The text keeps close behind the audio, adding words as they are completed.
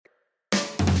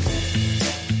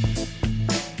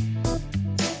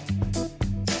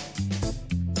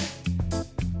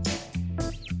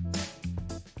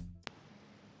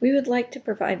We would like to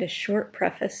provide a short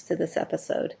preface to this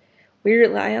episode. We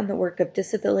rely on the work of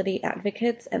disability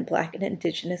advocates and Black and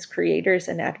Indigenous creators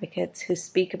and advocates who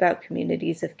speak about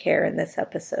communities of care in this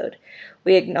episode.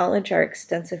 We acknowledge our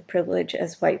extensive privilege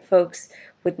as white folks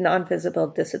with non-visible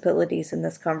disabilities in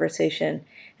this conversation,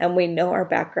 and we know our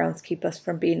backgrounds keep us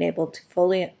from being able to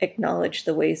fully acknowledge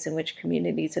the ways in which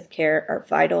communities of care are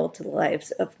vital to the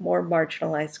lives of more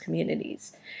marginalized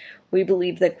communities. We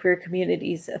believe that queer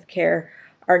communities of care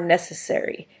are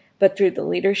necessary, but through the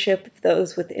leadership of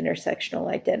those with intersectional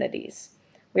identities.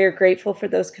 We are grateful for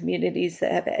those communities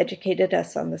that have educated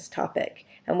us on this topic,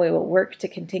 and we will work to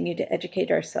continue to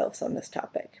educate ourselves on this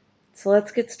topic. So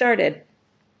let's get started.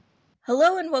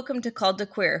 Hello and welcome to Called to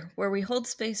Queer, where we hold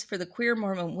space for the queer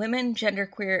Mormon women,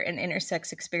 genderqueer, and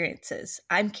intersex experiences.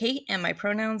 I'm Kate, and my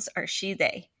pronouns are she,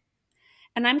 they.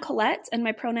 And I'm Colette, and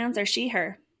my pronouns are she,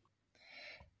 her.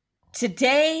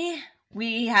 Today,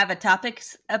 we have a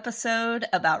topics episode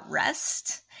about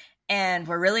rest, and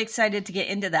we're really excited to get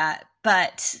into that.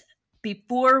 But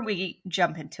before we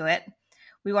jump into it,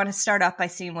 we want to start off by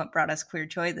seeing what brought us queer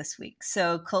joy this week.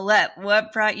 So, Colette,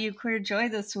 what brought you queer joy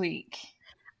this week?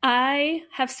 I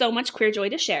have so much queer joy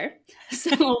to share.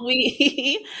 So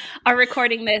we are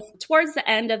recording this towards the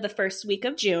end of the first week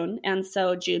of June. And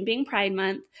so June being Pride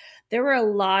Month, there were a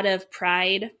lot of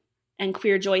pride and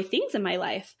queer joy things in my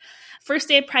life. First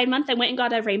day of Pride Month, I went and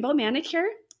got a rainbow manicure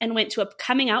and went to a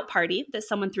coming out party that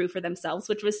someone threw for themselves,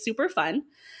 which was super fun.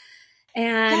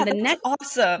 And the next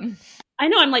awesome. I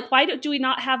know, I'm like, why do we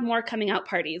not have more coming out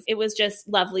parties? It was just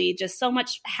lovely, just so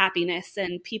much happiness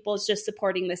and people just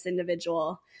supporting this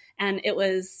individual. And it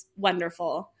was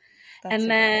wonderful. And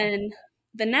then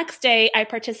the next day, I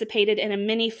participated in a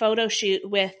mini photo shoot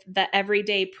with the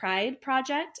Everyday Pride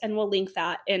Project, and we'll link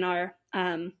that in our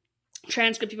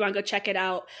transcript if you want to go check it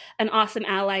out. An awesome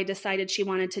ally decided she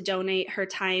wanted to donate her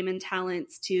time and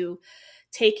talents to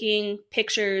taking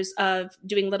pictures of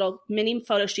doing little mini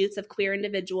photo shoots of queer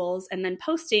individuals and then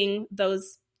posting the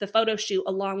photo shoot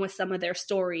along with some of their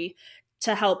story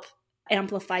to help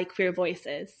amplify queer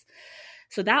voices.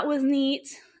 So that was neat.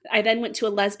 I then went to a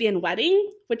lesbian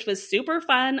wedding, which was super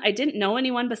fun. I didn't know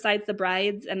anyone besides the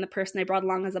brides and the person I brought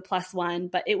along as a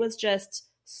 +1, but it was just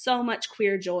so much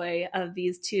queer joy of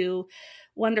these two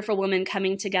wonderful women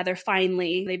coming together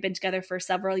finally. They've been together for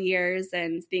several years,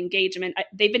 and the engagement,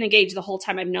 they've been engaged the whole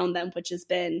time I've known them, which has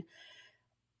been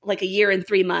like a year and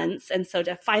 3 months. And so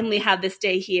to finally have this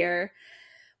day here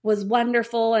was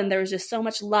wonderful. And there was just so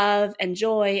much love and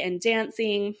joy and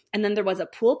dancing. And then there was a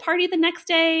pool party the next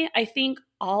day. I think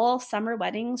all summer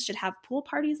weddings should have pool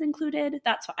parties included.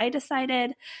 That's what I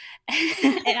decided.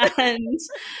 And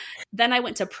then I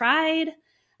went to Pride,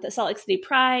 the Salt Lake City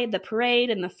Pride, the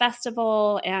parade and the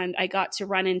festival. And I got to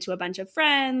run into a bunch of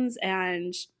friends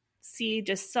and see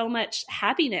just so much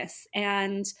happiness.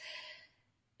 And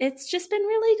it's just been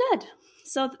really good.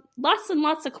 So lots and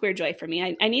lots of queer joy for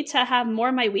me. I need to have more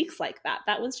of my weeks like that.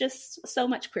 That was just so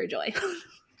much queer joy.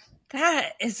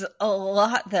 That is a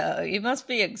lot, though. You must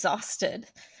be exhausted.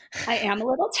 I am a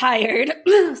little tired.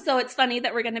 So it's funny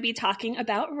that we're going to be talking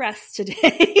about rest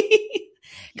today.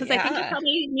 Because I think I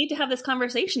probably need to have this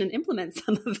conversation and implement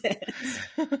some of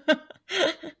it.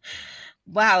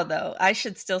 Wow, though. I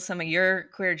should steal some of your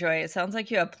queer joy. It sounds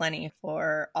like you have plenty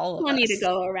for all of us. Plenty to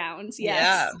go around,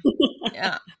 yes.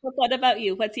 Yeah. But what about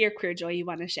you? What's your queer joy you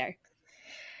want to share?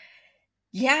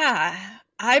 Yeah,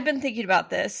 I've been thinking about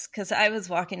this because I was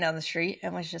walking down the street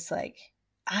and was just like,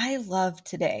 I love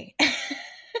today.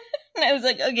 And I was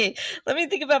like, okay, let me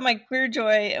think about my queer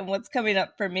joy and what's coming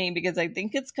up for me, because I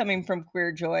think it's coming from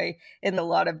queer joy in a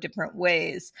lot of different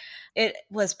ways. It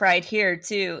was Pride here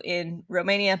too in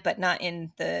Romania, but not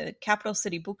in the capital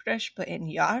city Bucharest, but in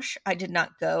Iași. I did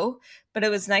not go, but it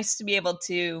was nice to be able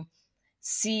to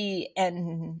see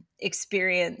and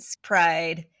experience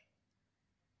Pride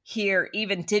here,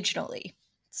 even digitally.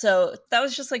 So that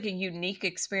was just like a unique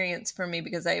experience for me,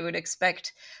 because I would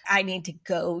expect I need to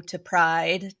go to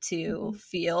Pride to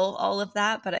feel all of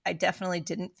that. But I definitely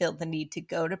didn't feel the need to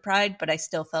go to Pride, but I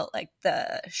still felt like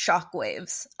the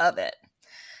shockwaves of it.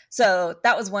 So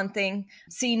that was one thing.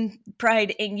 Seeing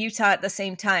Pride in Utah at the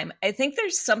same time. I think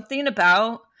there's something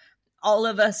about all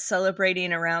of us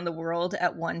celebrating around the world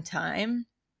at one time,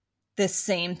 this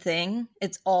same thing.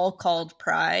 It's all called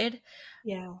Pride.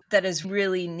 Yeah. That is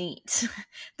really neat.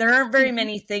 There aren't very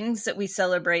many things that we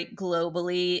celebrate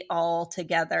globally all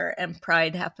together, and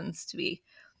Pride happens to be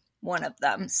one of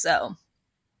them. So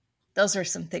those are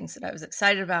some things that I was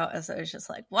excited about as I was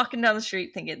just like walking down the street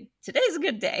thinking, today's a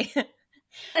good day.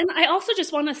 And I also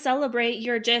just want to celebrate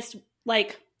your just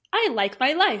like, I like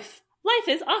my life. life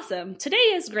is awesome. Today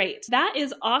is great. That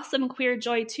is awesome queer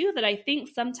joy too, that I think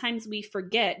sometimes we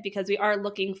forget because we are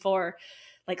looking for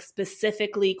like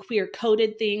specifically queer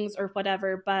coded things or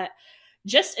whatever, but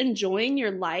just enjoying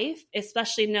your life,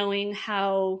 especially knowing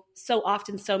how so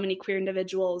often so many queer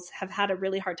individuals have had a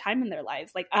really hard time in their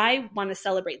lives. Like, I want to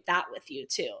celebrate that with you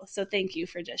too. So thank you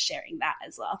for just sharing that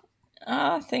as well.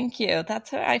 Oh, thank you.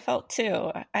 That's what I felt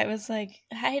too. I was like,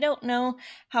 I don't know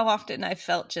how often I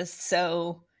felt just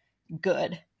so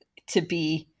good to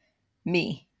be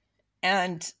me.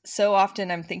 And so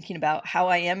often I'm thinking about how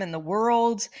I am in the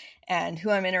world and who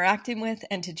I'm interacting with,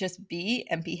 and to just be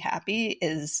and be happy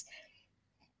is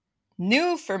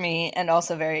new for me and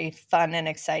also very fun and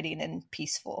exciting and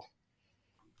peaceful.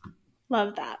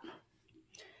 Love that.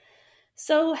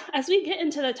 So as we get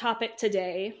into the topic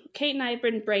today, Kate and I have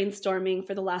been brainstorming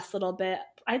for the last little bit.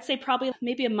 I'd say probably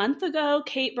maybe a month ago,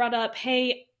 Kate brought up,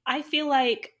 hey, I feel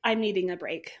like I'm needing a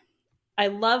break. I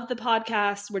love the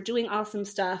podcast. We're doing awesome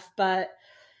stuff. But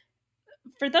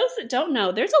for those that don't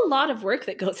know, there's a lot of work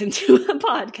that goes into a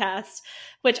podcast,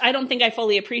 which I don't think I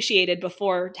fully appreciated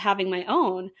before having my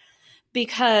own.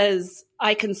 Because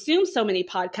I consume so many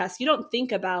podcasts, you don't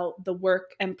think about the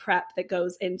work and prep that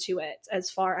goes into it as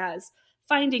far as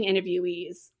finding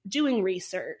interviewees, doing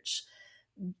research,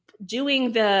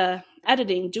 doing the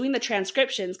editing, doing the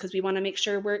transcriptions, because we want to make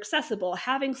sure we're accessible,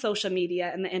 having social media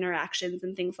and the interactions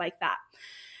and things like that.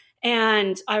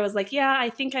 And I was like, yeah, I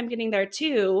think I'm getting there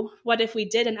too. What if we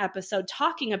did an episode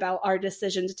talking about our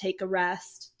decision to take a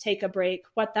rest, take a break,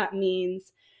 what that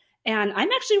means? And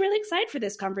I'm actually really excited for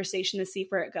this conversation to see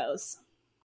where it goes.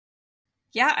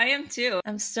 Yeah, I am too.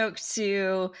 I'm stoked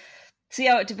to see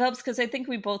how it develops because I think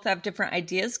we both have different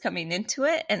ideas coming into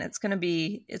it, and it's gonna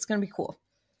be cool.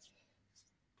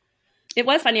 It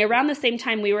was funny. Around the same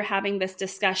time we were having this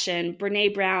discussion,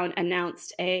 Brene Brown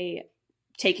announced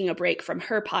taking a break from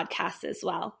her podcast as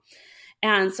well.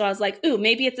 And so I was like, ooh,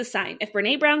 maybe it's a sign. If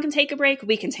Brene Brown can take a break,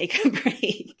 we can take a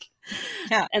break.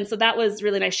 Yeah. And so that was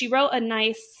really nice. She wrote a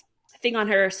nice thing on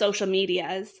her social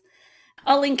medias.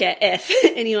 I'll link it if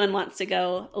anyone wants to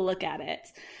go look at it.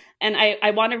 And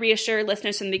I want to reassure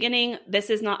listeners from the beginning, this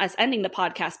is not us ending the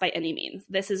podcast by any means.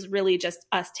 This is really just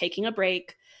us taking a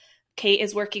break. Kate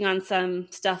is working on some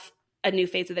stuff, a new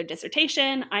phase of their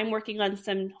dissertation. I'm working on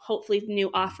some hopefully new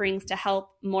offerings to help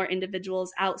more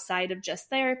individuals outside of just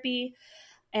therapy.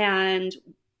 And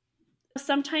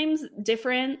sometimes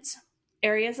different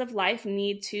areas of life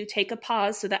need to take a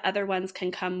pause so that other ones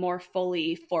can come more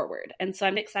fully forward. And so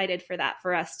I'm excited for that,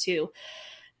 for us to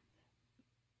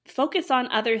focus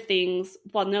on other things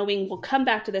while knowing we'll come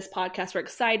back to this podcast. We're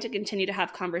excited to continue to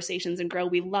have conversations and grow.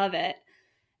 We love it.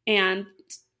 And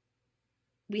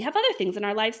we have other things in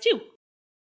our lives too.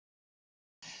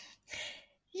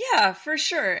 Yeah, for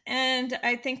sure. And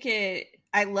I think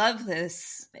I love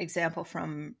this example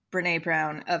from Brene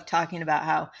Brown of talking about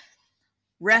how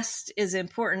rest is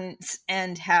important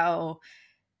and how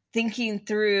thinking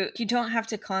through, you don't have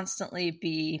to constantly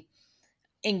be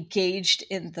engaged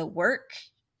in the work.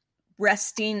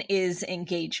 Resting is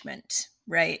engagement,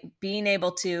 right? Being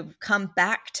able to come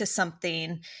back to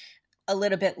something a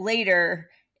little bit later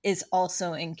is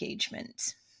also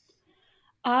engagement.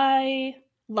 I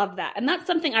love that. And that's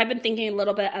something I've been thinking a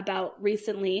little bit about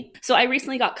recently. So I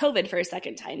recently got COVID for a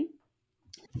second time.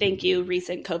 Thank you,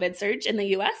 recent COVID surge in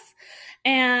the US.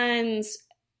 And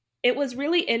it was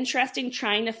really interesting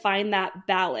trying to find that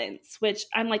balance, which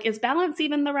I'm like, is balance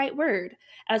even the right word?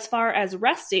 As far as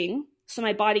resting so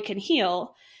my body can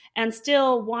heal and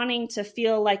still wanting to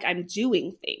feel like I'm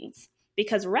doing things,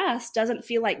 because rest doesn't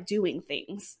feel like doing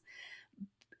things.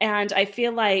 And I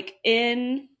feel like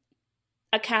in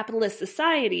a capitalist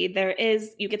society,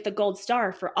 you get the gold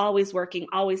star for always working,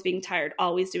 always being tired,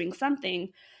 always doing something.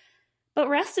 But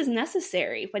rest is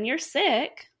necessary. When you're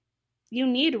sick, you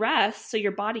need rest so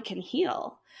your body can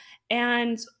heal.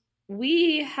 And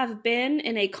we have been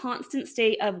in a constant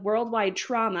state of worldwide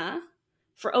trauma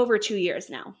for over 2 years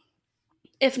now,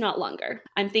 if not longer.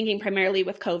 I'm thinking primarily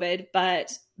with COVID,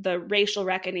 but the racial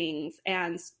reckonings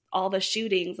and all the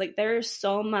shootings, like there's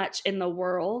so much in the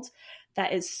world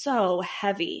that is so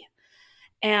heavy.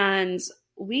 And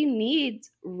we need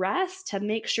rest to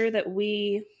make sure that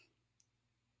we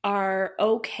are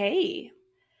okay.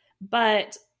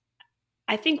 But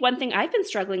I think one thing I've been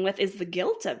struggling with is the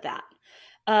guilt of that,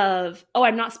 of, oh,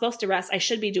 I'm not supposed to rest. I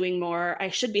should be doing more. I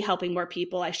should be helping more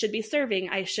people. I should be serving.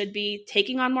 I should be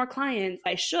taking on more clients.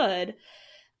 I should.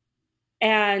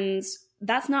 And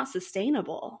that's not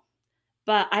sustainable.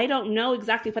 But I don't know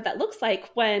exactly what that looks like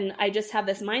when I just have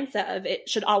this mindset of it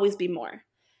should always be more.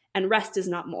 And rest is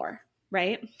not more,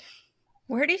 right?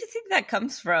 Where do you think that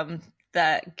comes from,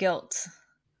 that guilt?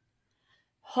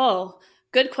 Oh,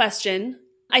 good question.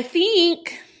 I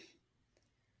think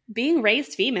being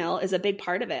raised female is a big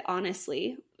part of it,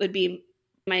 honestly, would be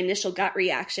my initial gut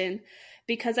reaction.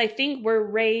 Because I think we're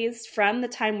raised from the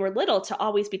time we're little to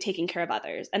always be taking care of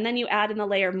others. And then you add in the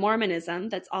layer of Mormonism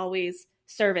that's always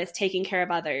service, taking care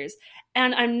of others.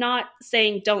 And I'm not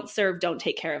saying don't serve, don't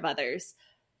take care of others.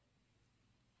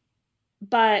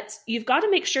 But you've got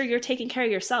to make sure you're taking care of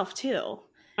yourself too.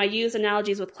 I use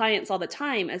analogies with clients all the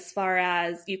time as far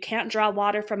as you can't draw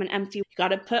water from an empty, you got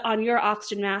to put on your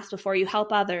oxygen mask before you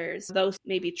help others. Those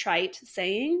may be trite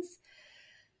sayings.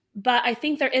 But I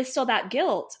think there is still that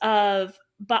guilt of,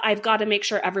 but I've got to make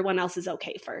sure everyone else is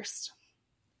okay first.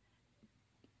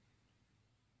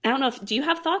 I don't know do you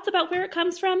have thoughts about where it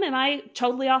comes from? Am I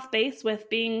totally off base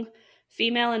with being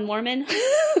female and Mormon?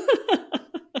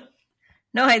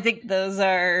 No, I think those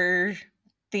are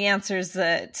the answers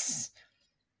that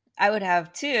I would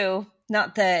have too.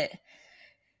 Not that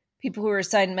people who are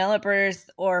assigned male at birth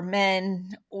or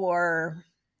men or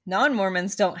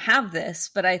non-Mormons don't have this,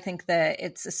 but I think that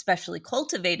it's especially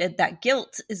cultivated. That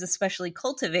guilt is especially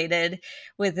cultivated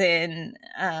within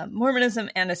Mormonism,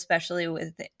 and especially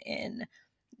within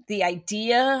the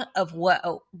idea of what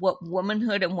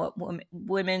womanhood and what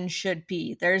women should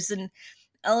be. There's an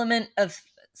element of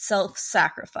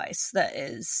self-sacrifice that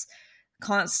is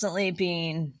constantly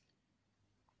being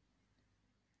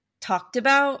talked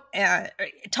about and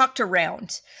talked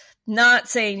around. Not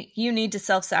saying you need to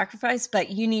self-sacrifice,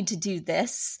 but you need to do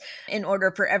this in order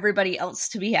for everybody else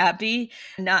to be happy,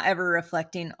 not ever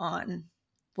reflecting on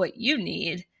what you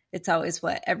need. It's always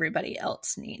what everybody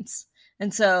else needs.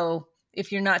 And so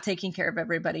if you're not taking care of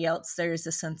everybody else, there's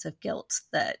a sense of guilt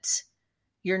that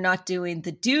you're not doing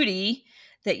the duty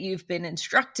that you've been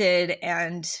instructed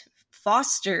and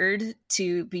fostered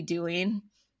to be doing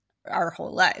our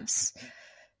whole lives.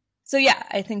 So yeah,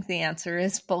 I think the answer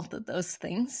is both of those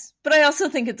things. But I also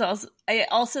think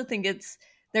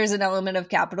there's an element of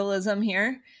capitalism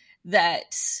here,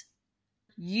 that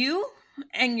you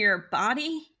and your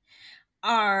body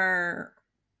are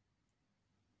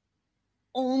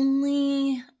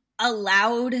only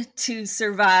allowed to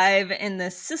survive in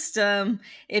this system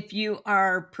if you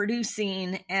are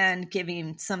producing and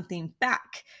giving something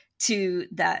back to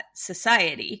that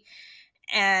society.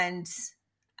 And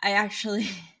I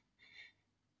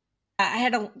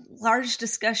had a large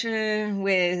discussion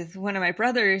with one of my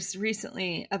brothers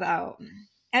recently about,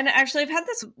 and actually I've had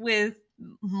this with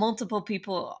multiple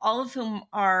people, all of whom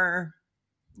are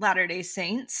Latter-day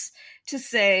Saints, to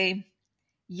say,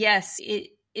 yes,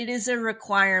 it is a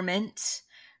requirement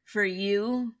for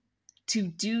you to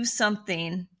do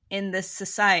something in this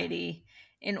society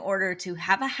in order to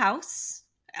have a house,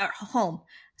 a home,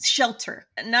 shelter,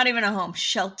 not even a home,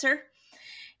 shelter,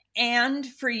 and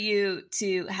for you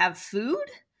to have food,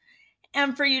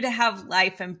 and for you to have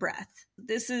life and breath.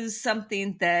 This is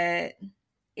something that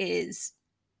is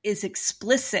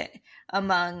explicit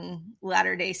among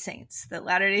Latter-day Saints. The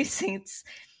Latter-day Saints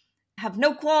have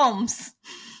no qualms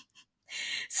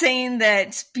saying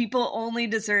that people only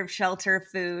deserve shelter,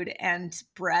 food, and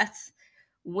breath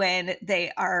when they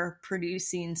are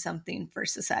producing something for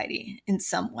society in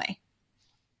some way.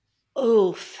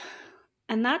 Oof.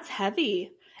 And that's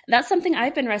heavy. That's something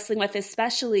I've been wrestling with,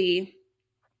 especially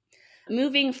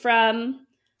moving from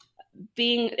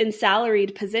being in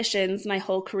salaried positions my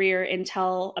whole career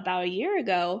until about a year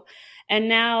ago. And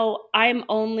now I'm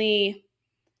only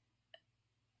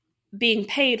being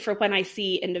paid for when I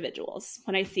see individuals,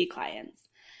 when I see clients.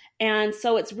 And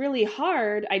so it's really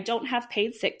hard. I don't have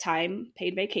paid sick time,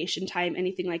 paid vacation time,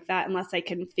 anything like that, unless I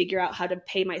can figure out how to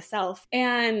pay myself.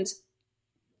 And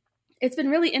it's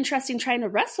been really interesting trying to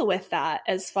wrestle with that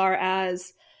as far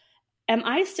as, am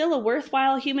I still a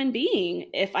worthwhile human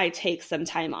being if I take some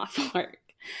time off work?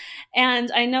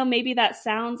 And I know maybe that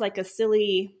sounds like a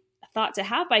silly thought to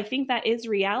have, but I think that is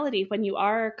reality when you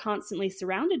are constantly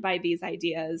surrounded by these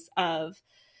ideas of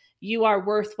you are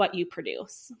worth what you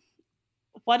produce.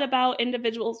 What about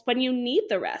individuals when you need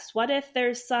the rest? What if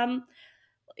there's some,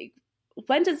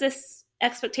 when does this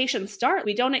expectation start?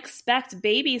 We don't expect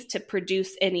babies to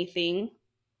produce anything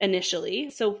initially.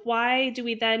 So why do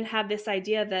we then have this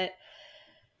idea that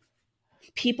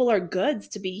people are goods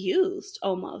to be used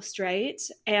almost, right?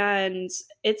 And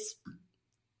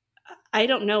I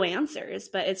don't know answers,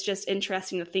 but it's just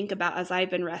interesting to think about as I've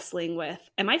been wrestling with,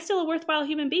 am I still a worthwhile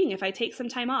human being if I take some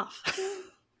time off?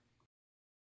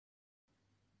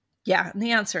 Yeah, and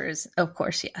the answer is, of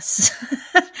course, yes.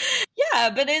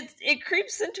 Yeah, but it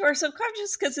creeps into our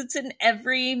subconscious because it's in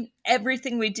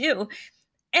everything we do.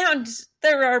 And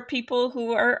there are people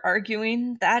who are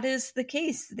arguing that is the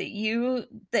case,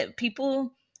 that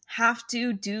people have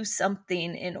to do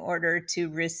something in order to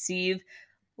receive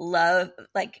love,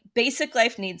 like basic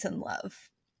life needs and love.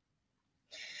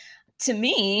 To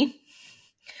me,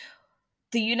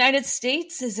 the United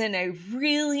States is in a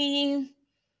really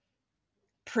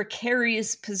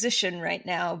precarious position right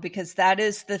now because that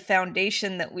is the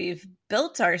foundation that we've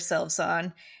built ourselves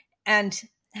on. And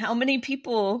how many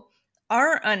people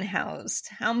are unhoused?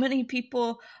 How many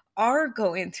people are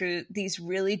going through these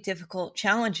really difficult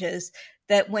challenges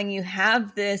that when you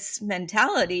have this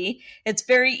mentality, it's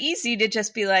very easy to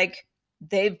just be like,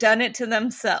 they've done it to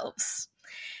themselves.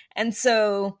 And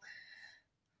so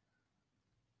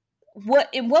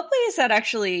in what way is that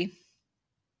actually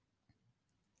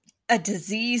a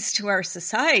disease to our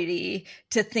society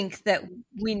to think that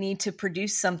we need to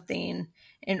produce something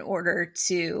in order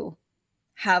to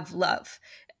have love?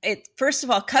 It, first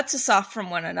of all, cuts us off from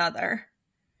one another.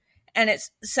 And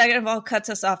it's, second of all, cuts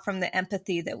us off from the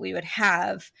empathy that we would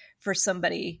have for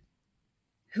somebody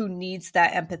who needs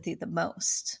that empathy the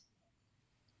most.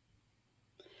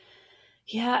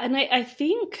 Yeah, and I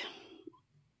think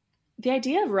the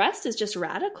idea of rest is just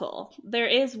radical. There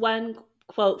is one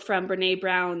quote from Brene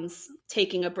Brown's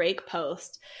Taking a Break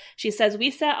post. She says,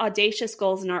 "We set audacious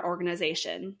goals in our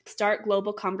organization, start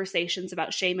global conversations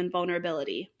about shame and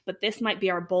vulnerability, but this might be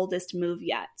our boldest move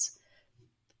yet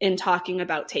in talking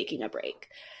about taking a break."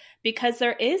 Because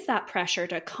there is that pressure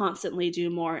to constantly do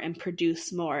more and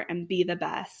produce more and be the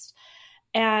best.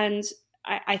 And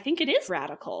I think it is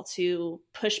radical to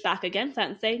push back against that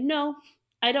and say, no,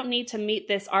 I don't need to meet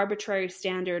this arbitrary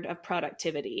standard of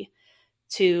productivity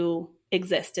to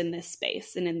exist in this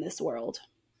space and in this world.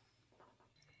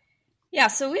 Yeah,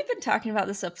 so we've been talking about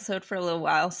this episode for a little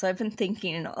while, so I've been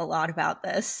thinking a lot about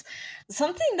this.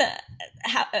 Something that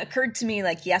occurred to me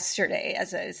like yesterday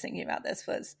as I was thinking about this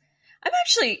was, I'm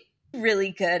actually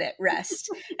really good at rest.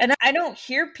 And I don't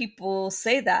hear people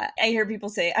say that. I hear people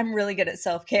say, I'm really good at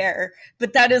self-care,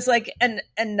 but that is like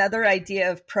another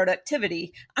idea of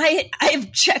productivity.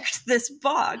 I've checked this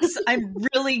box. I'm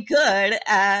really good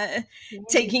at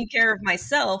taking care of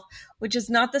myself, which is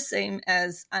not the same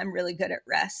as I'm really good at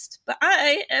rest. But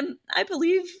I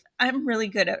believe I'm really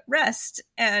good at rest.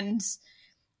 And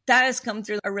that has come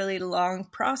through a really long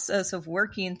process of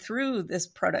working through this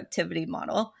productivity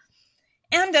model.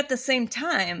 And at the same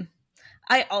time,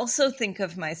 I also think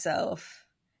of myself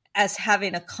as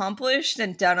having accomplished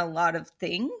and done a lot of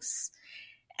things.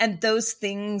 And those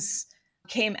things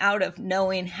came out of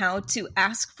knowing how to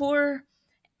ask for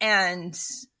and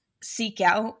seek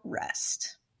out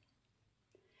rest.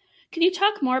 Can you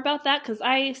talk more about that? Because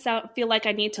I feel like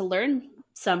I need to learn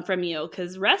some from you,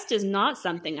 because rest is not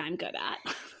something I'm good at.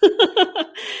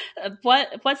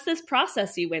 What's this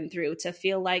process you went through to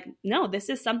feel like, no, this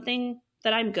is something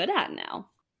that I'm good at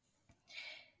now?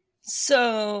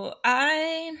 So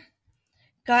I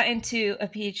got into a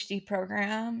PhD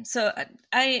program. So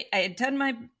I had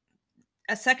done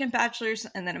a second bachelor's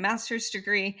and then a master's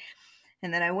degree.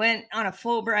 And then I went on a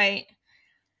Fulbright,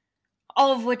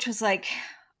 all of which was like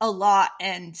a lot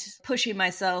and pushing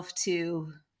myself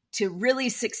to really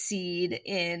succeed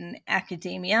in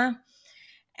academia.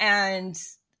 And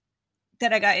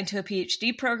then I got into a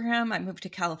PhD program. I moved to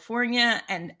California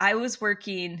and I was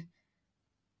working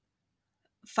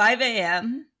 5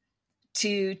 a.m.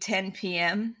 to 10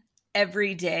 p.m.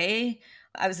 every day.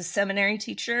 I was a seminary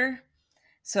teacher.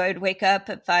 So I'd wake up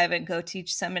at 5 and go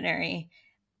teach seminary.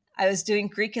 I was doing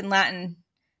Greek and Latin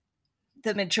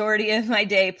the majority of my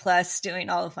day, plus doing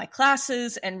all of my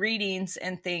classes and readings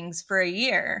and things for a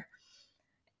year.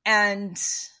 And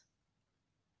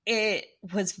it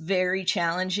was very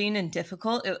challenging and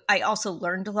difficult. I also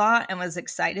learned a lot and was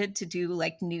excited to do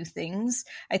like new things.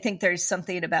 I think there's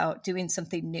something about doing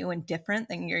something new and different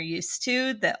than you're used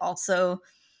to that also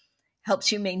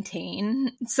helps you maintain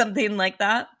something like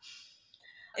that.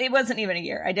 It wasn't even a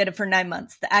year. I did it for 9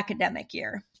 months, the academic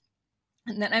year.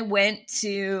 And then I went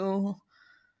to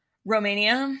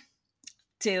Romania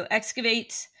to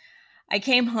excavate. I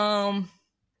came home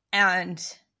and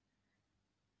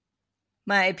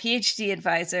my PhD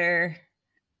advisor,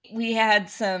 we had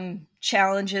some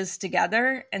challenges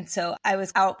together. And so I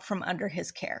was out from under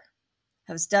his care.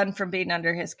 I was done from being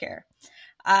under his care.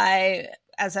 I,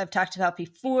 as I've talked about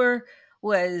before,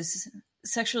 was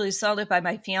sexually assaulted by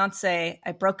my fiance.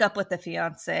 I broke up with the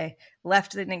fiance,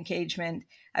 left an engagement.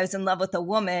 I was in love with a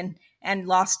woman and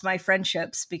lost my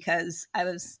friendships because I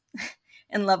was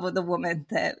in love with a woman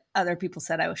that other people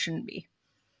said I shouldn't be.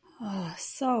 Oh,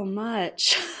 so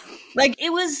much. Like,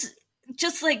 it was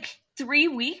just like 3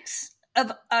 weeks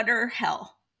of utter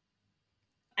hell.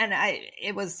 And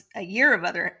it was a year of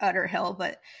utter hell,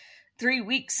 but 3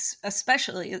 weeks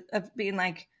especially of being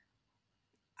like,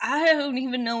 I don't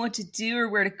even know what to do or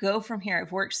where to go from here.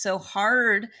 I've worked so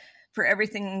hard for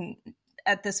everything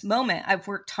at this moment. I've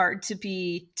worked hard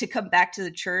to come back to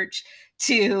the church,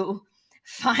 to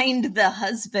find the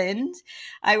husband.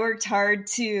 I worked hard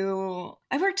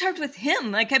with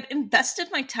him. Like, I've invested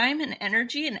my time and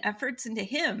energy and efforts into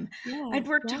him. Yeah, I'd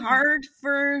worked hard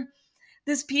for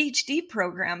this PhD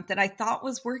program that I thought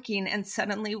was working and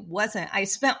suddenly wasn't. I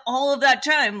spent all of that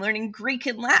time learning Greek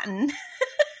and Latin.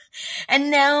 And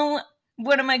now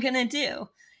what am I going to do?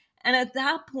 And at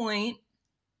that point,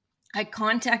 I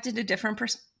contacted a different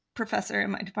professor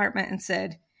in my department and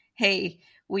said, hey,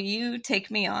 will you take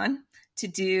me on to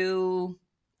do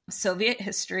Soviet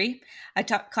history? I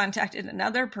contacted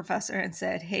another professor and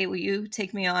said, hey, will you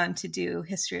take me on to do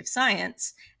history of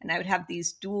science? And I would have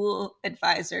these dual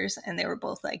advisors, and they were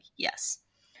both like, yes.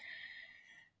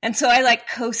 And so I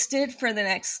coasted for the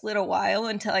next little while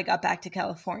until I got back to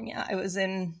California. I was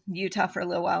in Utah for a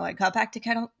little while. I got back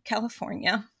to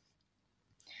California.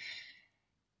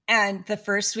 And the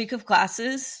first week of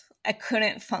classes, I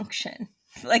couldn't function.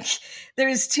 There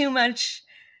was too much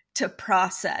to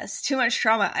process, too much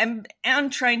trauma. I'm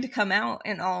trying to come out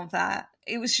and all of that.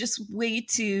 It was just way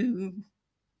too...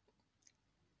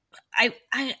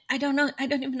 I don't know. I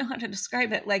don't even know how to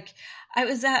describe it. I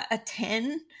was at a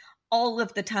 10 all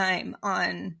of the time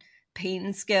on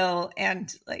pain scale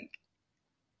and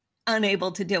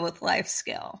unable to deal with life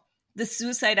scale. The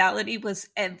suicidality was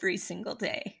every single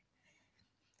day.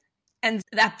 And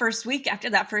after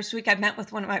that first week, I met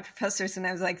with one of my professors and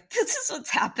I was like, this is what's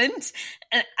happened.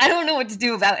 And I don't know what to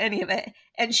do about any of it.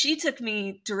 And she took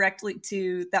me directly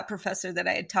to that professor that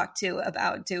I had talked to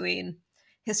about doing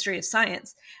history of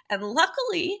science. And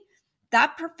luckily,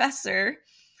 that professor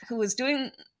who was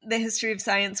doing the history of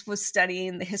science was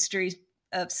studying the history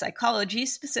of psychology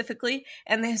specifically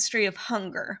and the history of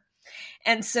hunger.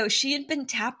 And so she had been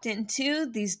tapped into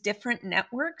these different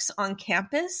networks on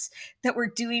campus that were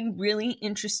doing really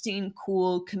interesting,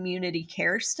 cool community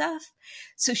care stuff.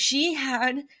 So she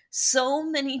had so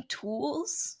many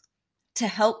tools to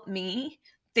help me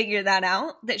figure that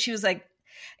out that she was like,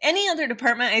 any other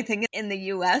department, I think, in the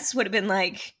US would have been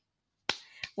like,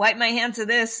 wipe my hands of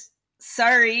this.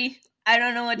 Sorry, I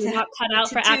don't know what You're not cut out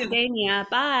for academia.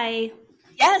 Bye.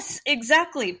 Yes,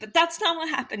 exactly. But that's not what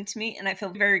happened to me. And I feel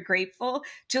very grateful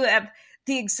to have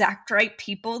the exact right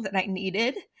people that I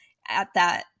needed at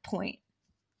that point.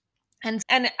 And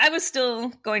I was still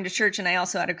going to church, and I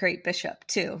also had a great bishop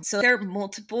too. So there are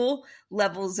multiple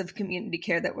levels of community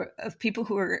care that were of people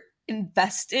who were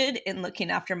invested in looking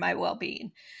after my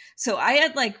well-being. So I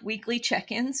had weekly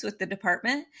check-ins with the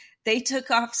department. They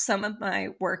took off some of my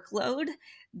workload.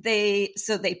 They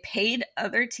paid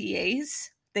other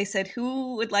TAs. They said,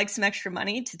 who would like some extra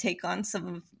money to take on some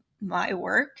of my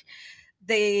work?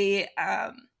 They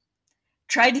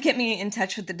tried to get me in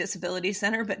touch with the disability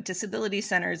center, but disability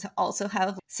centers also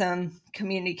have some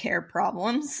community care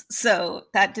problems. So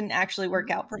that didn't actually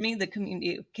work out for me. The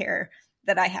community care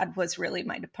that I had was really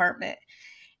my department.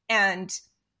 And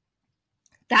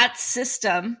that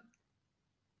system,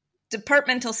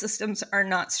 departmental systems are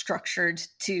not structured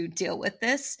to deal with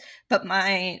this, but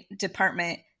my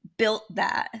department built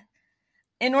that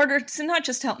in order to not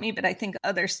just help me, but I think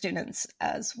other students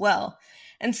as well.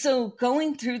 And so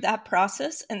going through that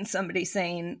process and somebody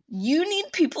saying, you need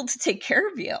people to take care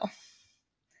of you.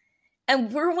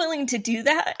 And we're willing to do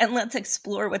that. And let's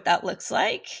explore what that looks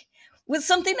like was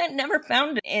something I'd never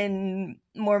found in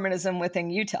Mormonism within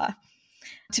Utah.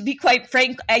 To be quite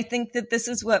frank, I think that this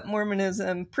is what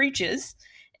Mormonism preaches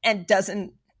and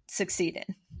doesn't succeed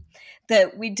in.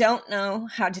 That we don't know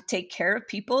how to take care of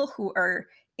people who are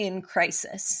in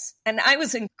crisis. And I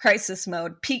was in crisis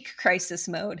mode, peak crisis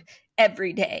mode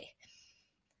every day.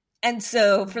 And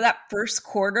so for that first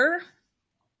quarter,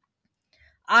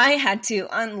 I had to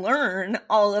unlearn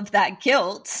all of that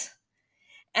guilt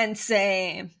and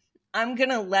say, I'm going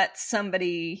to let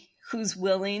somebody who's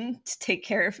willing to take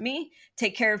care of me.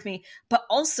 But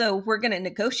also we're going to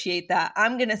negotiate that.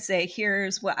 I'm going to say,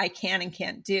 here's what I can and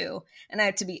can't do. And I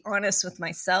have to be honest with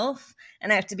myself,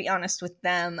 and I have to be honest with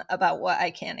them about what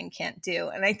I can and can't do.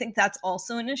 And I think that's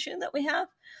also an issue that we have.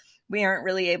 We aren't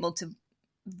really able to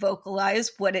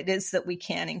vocalize what it is that we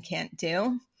can and can't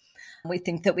do. We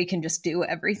think that we can just do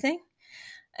everything.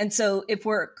 And so if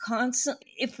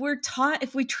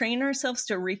we train ourselves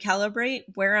to recalibrate,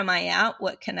 where am I at?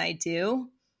 What can I do?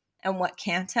 And what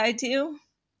can't I do?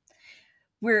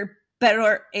 We're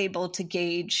better able to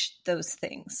gauge those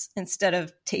things instead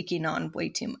of taking on way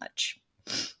too much.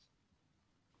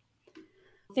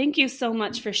 Thank you so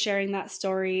much for sharing that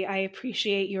story. I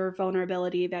appreciate your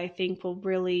vulnerability that I think will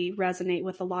really resonate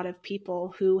with a lot of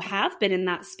people who have been in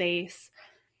that space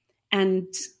and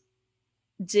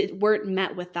weren't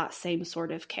met with that same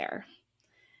sort of care.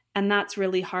 And that's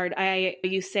really hard. Are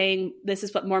you saying this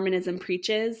is what Mormonism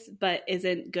preaches but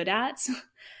isn't good at?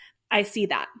 I see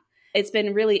that. It's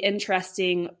been really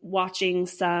interesting watching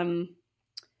some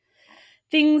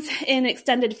things in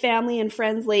extended family and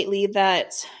friends lately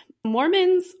that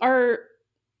Mormons are,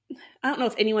 I don't know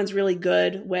if anyone's really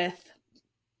good with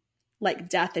like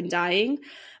death and dying,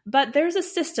 but there's a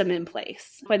system in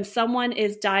place. When someone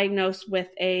is diagnosed with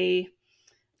a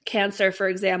cancer, for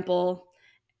example,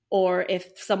 or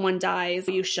if someone dies,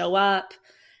 you show up,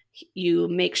 you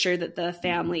make sure that the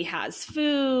family has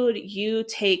food, you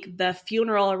take the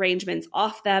funeral arrangements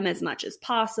off them as much as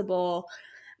possible.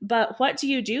 But what do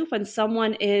you do when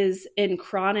someone is in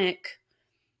crisis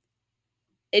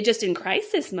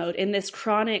mode, in this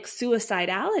chronic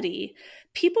suicidality?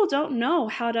 People don't know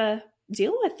how to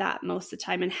deal with that most of the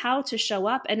time and how to show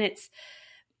up. And it's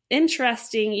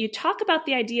interesting. You talk about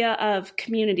the idea of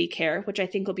community care, which I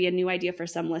think will be a new idea for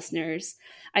some listeners.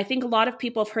 I think a lot of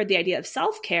people have heard the idea of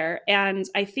self-care. And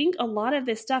I think a lot of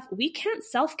this stuff, we can't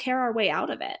self-care our way out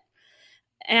of it.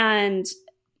 And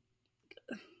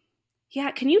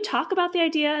yeah, can you talk about the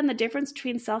idea and the difference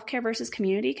between self-care versus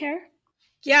community care?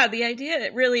 Yeah, the idea,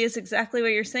 it really is exactly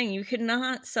what you're saying. You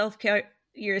cannot self-care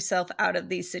yourself out of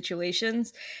these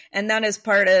situations. And that is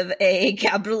part of a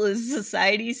capitalist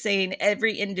society saying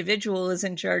every individual is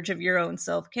in charge of your own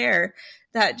self-care.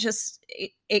 That just,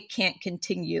 it can't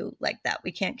continue like that.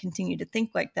 We can't continue to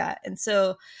think like that. And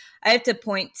so I have to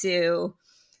point to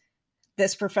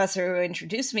this professor who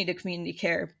introduced me to community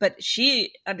care, but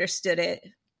she understood it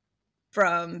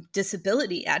from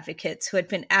disability advocates who had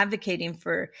been advocating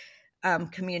for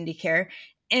community care.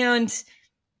 And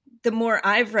the more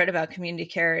I've read about community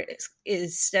care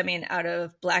is stemming out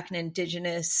of Black and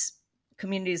Indigenous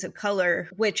communities of color,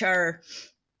 which are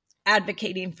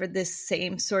advocating for this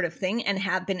same sort of thing and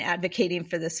have been advocating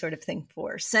for this sort of thing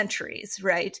for centuries,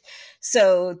 right?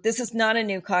 So this is not a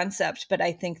new concept, but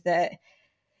I think that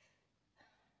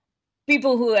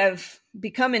people who have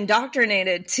become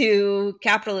indoctrinated to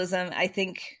capitalism, I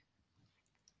think,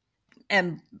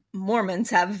 and Mormons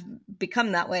have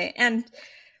become that way. And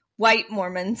white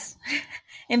Mormons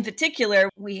in particular,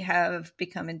 we have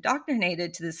become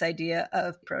indoctrinated to this idea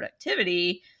of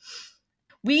productivity.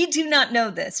 We do not know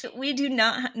this. We do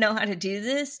not know how to do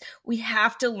this. We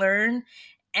have to learn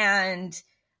and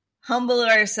humble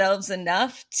ourselves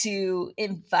enough to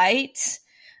invite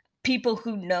people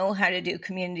who know how to do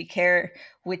community care,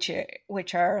 which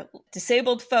are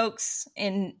disabled folks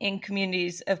in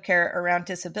communities of care around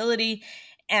disability,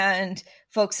 and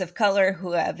folks of color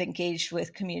who have engaged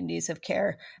with communities of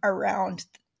care around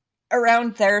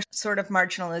their sort of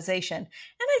marginalization. And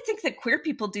I think that queer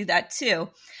people do that too.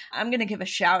 I'm going to give a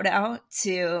shout out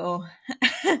to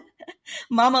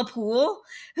Mama Pool,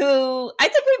 who I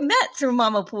think we met through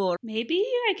Mama Pool. Maybe?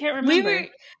 I can't remember.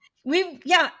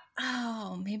 Yeah.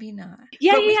 Oh, maybe not.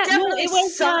 Yeah. No, it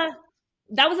was,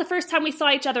 that was the first time we saw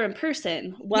each other in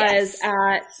person, was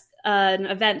at an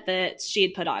event that she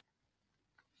had put on.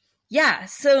 Yeah.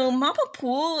 So Mama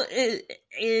Pool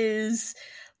is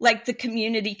like the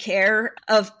community care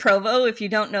of Provo. If you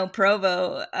don't know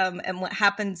Provo and what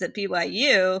happens at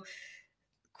BYU,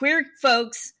 queer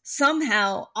folks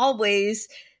somehow always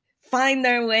find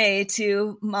their way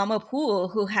to Mama Pool,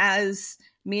 who has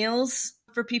meals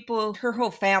for people, her whole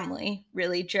family,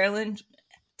 really. Geraldine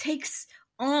takes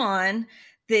on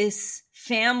this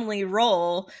family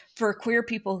role for queer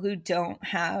people who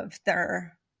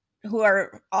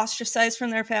are ostracized from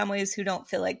their families, who don't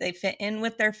feel like they fit in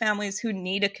with their families, who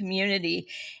need a community.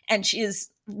 And she has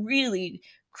really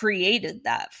created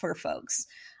that for folks.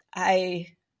 I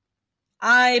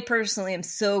personally am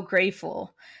so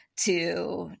grateful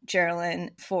to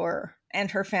Geraldine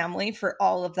and her family for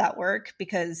all of that work,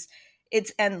 because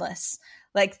it's endless.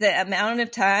 Like, the amount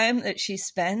of time that she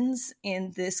spends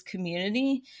in this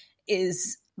community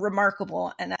is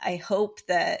remarkable. And I hope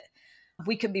that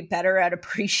we could be better at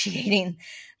appreciating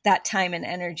that time and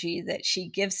energy that she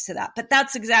gives to that. But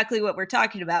that's exactly what we're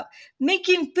talking about.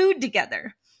 Making food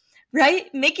together, right?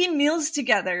 Making meals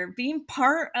together, being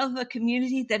part of a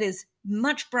community that is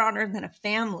much broader than a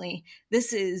family.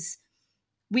 This is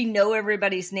we know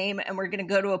everybody's name and we're going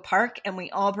to go to a park and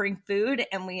we all bring food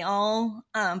and we all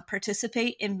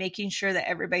participate in making sure that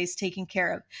everybody's taken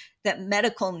care of, that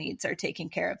medical needs are taken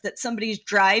care of, that somebody's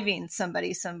driving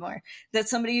somebody somewhere, that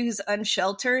somebody who's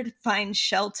unsheltered finds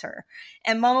shelter.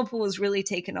 And Mama Pool has really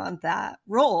taken on that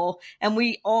role. And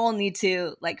we all need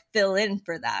to like fill in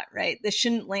for that, right? This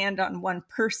shouldn't land on one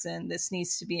person. This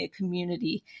needs to be a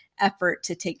community effort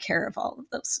to take care of all of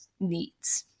those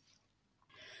needs.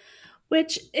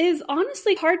 Which is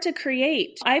honestly hard to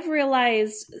create. I've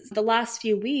realized the last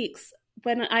few weeks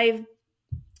when I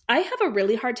have a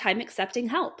really hard time accepting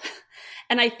help.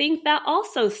 And I think that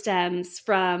also stems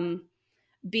from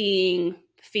being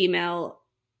female,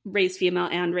 raised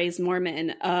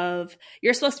Mormon, of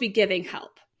you're supposed to be giving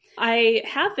help. I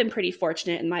have been pretty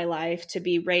fortunate in my life to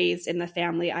be raised in the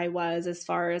family I was, as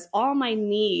far as all my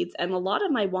needs and a lot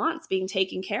of my wants being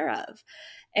taken care of.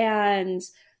 And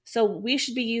so we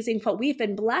should be using what we've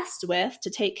been blessed with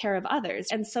to take care of others.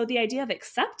 And so the idea of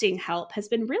accepting help has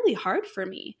been really hard for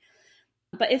me.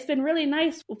 But it's been really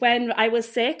nice when I was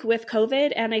sick with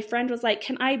COVID and a friend was like,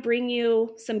 can I bring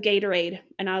you some Gatorade?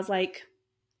 And I was like,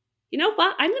 you know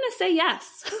what? I'm going to say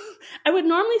yes. I would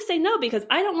normally say no because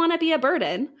I don't want to be a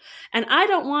burden. And I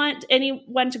don't want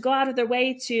anyone to go out of their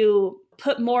way to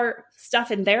put more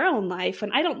stuff in their own life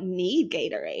when I don't need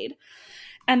Gatorade.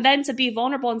 And then to be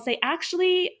vulnerable and say,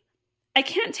 actually, I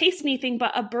can't taste anything,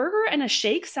 but a burger and a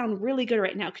shake sound really good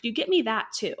right now. Could you get me that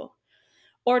too?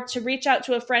 Or to reach out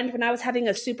to a friend when I was having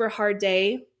a super hard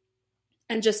day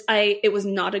and it was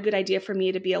not a good idea for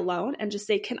me to be alone, and just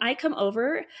say, can I come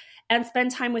over and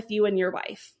spend time with you and your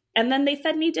wife? And then they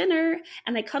fed me dinner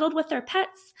and I cuddled with their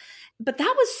pets. But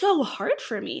that was so hard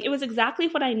for me. It was exactly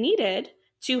what I needed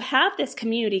to have this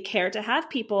community care, to have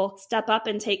people step up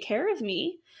and take care of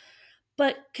me.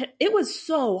 But it was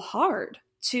so hard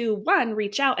to, one,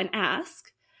 reach out and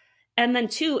ask, and then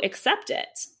two, accept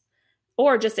it,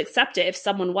 or just accept it if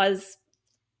someone was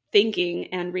thinking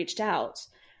and reached out.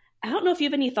 I don't know if you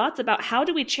have any thoughts about how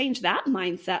do we change that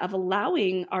mindset of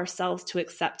allowing ourselves to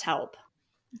accept help?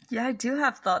 Yeah, I do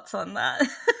have thoughts on that.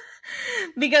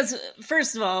 Because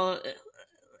first of all,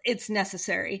 it's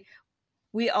necessary.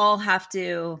 We all have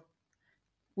to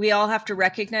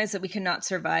recognize that we cannot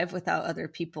survive without other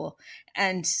people,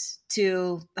 and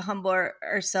to humble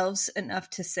ourselves enough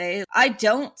to say, I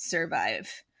don't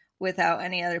survive without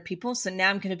any other people. So now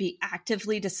I'm going to be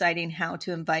actively deciding how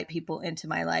to invite people into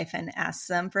my life and ask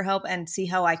them for help and see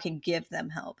how I can give them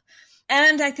help.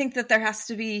 And I think that there has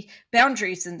to be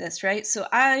boundaries in this, right? So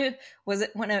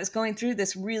when I was going through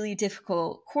this really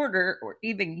difficult quarter or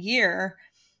even year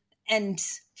and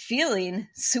feeling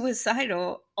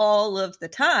suicidal all of the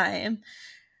time,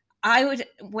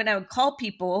 when I would call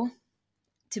people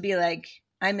to be like,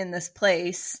 I'm in this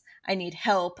place, I need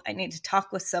help, I need to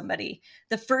talk with somebody,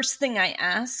 the first thing I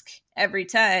ask every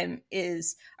time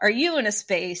is, are you in a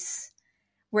space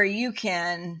where you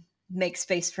can make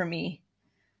space for me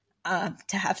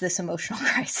to have this emotional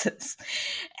crisis?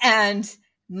 And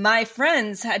my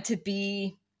friends had to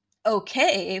be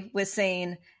okay with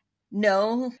saying,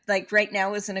 no, like right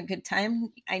now isn't a good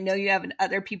time. I know you have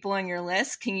other people on your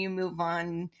list. Can you move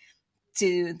on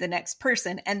to the next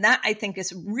person? And that, I think,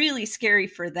 is really scary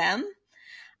for them.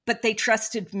 But they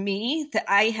trusted me that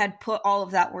I had put all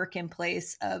of that work in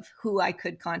place of who I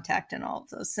could contact and all of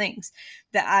those things,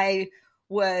 that I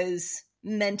was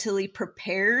mentally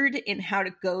prepared in how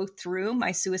to go through my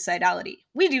suicidality.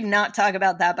 We do not talk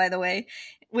about that, by the way,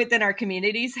 within our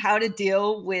communities, how to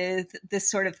deal with this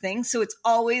sort of thing. So it's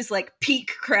always like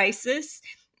peak crisis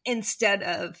instead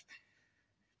of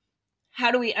how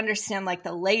do we understand like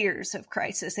the layers of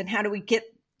crisis and how do we get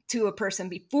to a person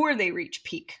before they reach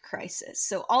peak crisis.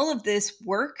 So all of this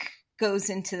work goes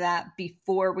into that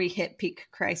before we hit peak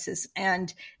crisis.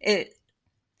 And it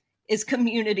is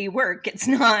community work. It's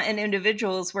not an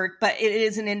individual's work, but it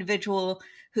is an individual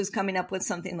who's coming up with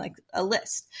something like a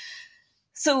list.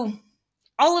 So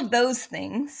all of those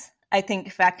things, I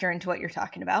think, factor into what you're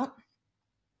talking about.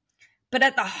 But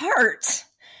at the heart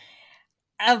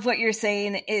of what you're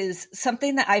saying is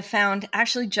something that I found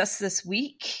actually just this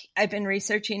week. I've been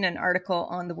researching an article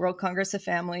on the World Congress of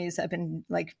Families. I've been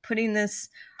like putting this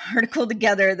article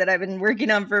together that I've been working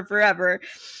on for forever.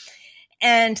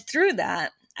 And through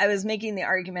that, I was making the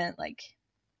argument like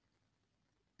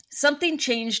something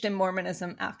changed in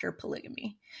Mormonism after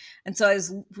polygamy. And so I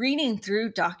was reading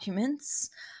through documents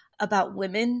about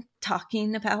women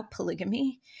talking about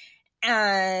polygamy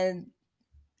and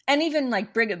even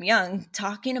like Brigham Young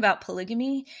talking about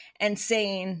polygamy and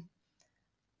saying,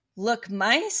 look,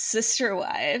 my sister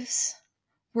wives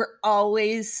were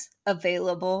always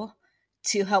available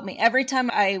to help me. Every time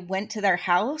I went to their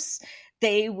house,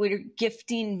 they were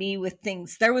gifting me with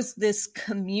things. There was this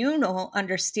communal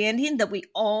understanding that we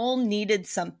all needed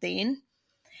something,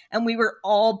 and we were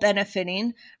all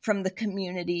benefiting from the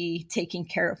community taking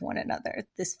care of one another.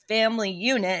 This family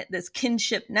unit, this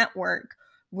kinship network,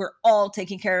 we're all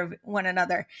taking care of one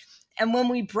another. And when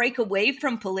we break away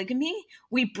from polygamy,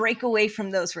 we break away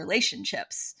from those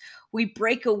relationships. We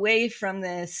break away from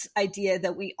this idea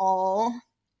that we all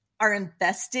are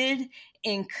invested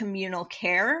in communal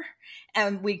care.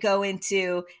 And we go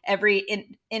into every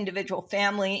individual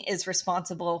family is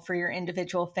responsible for your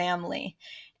individual family.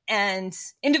 And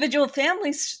individual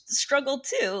families struggle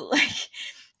too. Like,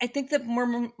 I think that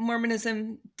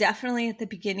Mormonism definitely at the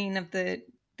beginning of the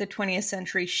 20th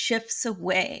century shifts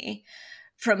away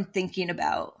from thinking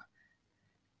about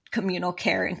communal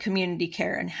care and community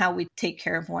care and how we take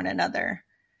care of one another.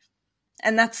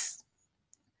 And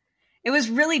it was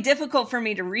really difficult for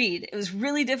me to read. It was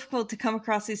really difficult to come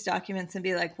across these documents and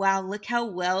be like, wow, look how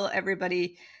well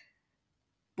everybody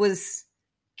was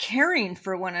caring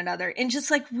for one another in just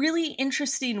like really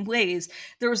interesting ways.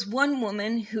 There was one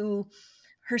woman who,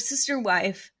 her sister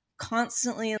wife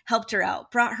constantly helped her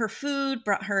out, brought her food,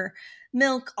 brought her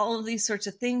milk, all of these sorts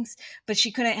of things, but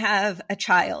she couldn't have a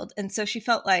child. And so she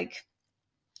felt like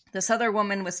this other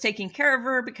woman was taking care of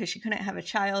her because she couldn't have a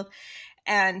child.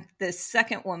 And this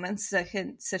second woman,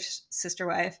 second sister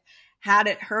wife, had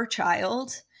her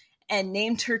child and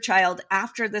named her child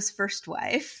after this first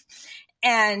wife.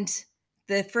 And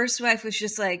the first wife was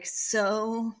just like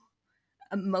so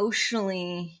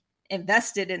emotionally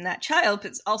invested in that child,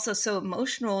 but it's also so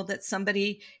emotional that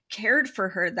somebody cared for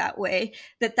her that way,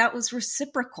 that was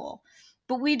reciprocal.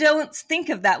 But we don't think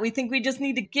of that. We think we just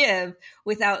need to give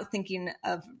without thinking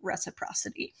of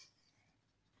reciprocity.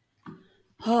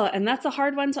 Oh, and that's a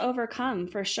hard one to overcome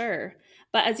for sure.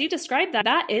 But as you described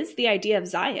that is the idea of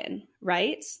Zion,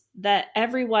 right? That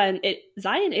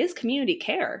Zion is community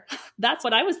care. That's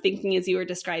what I was thinking as you were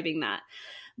describing that.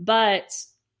 But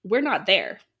we're not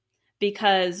there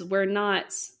because we're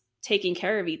not taking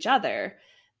care of each other.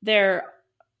 There,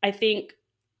 I think,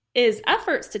 is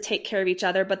efforts to take care of each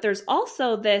other, but there's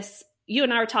also this, you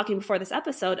and I were talking before this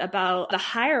episode about the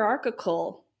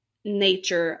hierarchical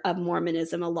nature of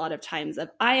Mormonism a lot of times of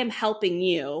I am helping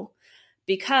you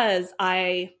because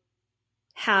I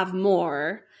have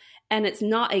more, and it's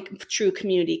not a true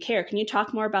community care. Can you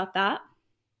talk more about that?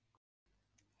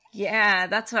 Yeah,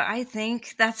 that's what I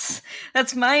think. That's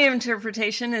my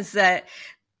interpretation, is that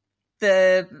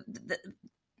the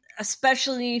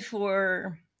especially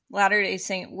for Latter-day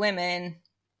Saint women,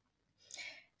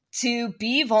 to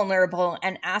be vulnerable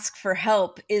and ask for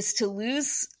help is to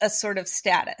lose a sort of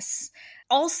status.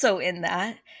 Also in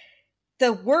that,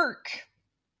 the work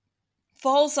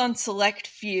falls on select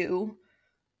few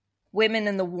women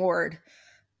in the ward.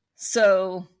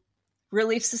 So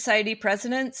Relief Society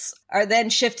presidents are then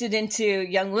shifted into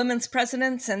Young Women's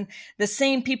presidents, and the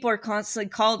same people are constantly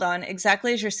called on,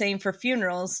 exactly as you're saying for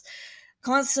funerals,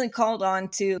 constantly called on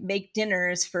to make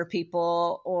dinners for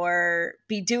people or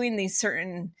be doing these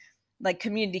certain like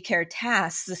community care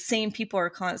tasks. The same people are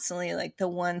constantly like the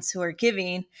ones who are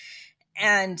giving.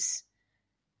 And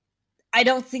I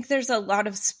don't think there's a lot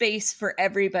of space for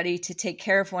everybody to take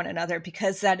care of one another,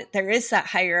 because that there is that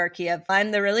hierarchy of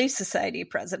I'm the Relief Society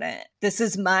president. This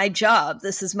is my job.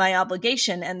 This is my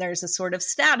obligation. And there's a sort of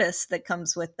status that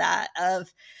comes with that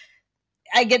of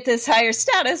I get this higher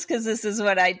status because this is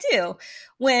what I do,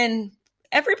 when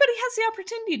everybody has the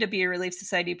opportunity to be a Relief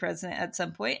Society president at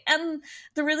some point. And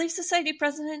the Relief Society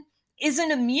president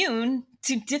isn't immune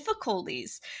to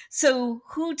difficulties. So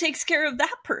who takes care of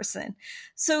that person?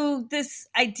 So this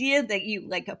idea that you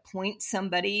like appoint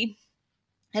somebody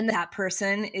and that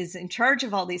person is in charge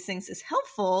of all these things is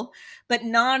helpful, but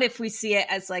not if we see it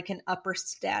as like an upper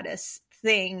status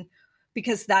thing,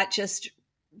 because that just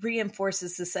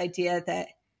reinforces this idea that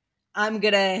I'm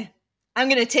going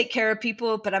to take care of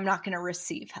people, but I'm not going to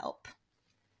receive help.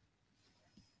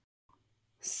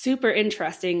 Super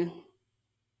interesting.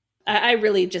 I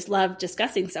really just love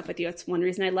discussing stuff with you. It's one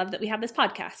reason I love that we have this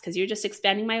podcast, because you're just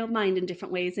expanding my own mind in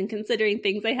different ways and considering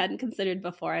things I hadn't considered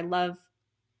before. I love,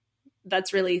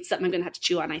 that's really something I'm going to have to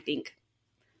chew on, I think.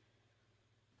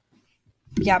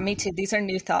 Yeah, me too. These are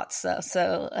new thoughts though.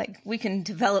 So like we can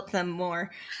develop them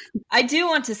more. I do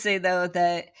want to say though,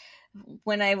 that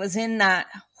when I was in that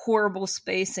horrible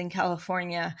space in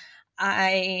California,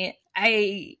 I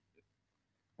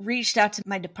reached out to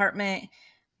my department.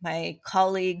 My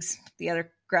colleagues, the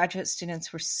other graduate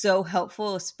students, were so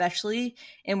helpful, especially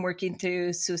in working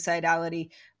through suicidality.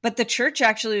 But the church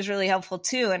actually was really helpful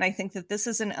too. And I think that this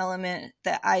is an element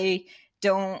that I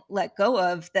don't let go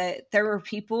of, that there were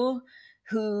people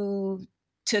who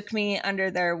took me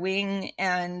under their wing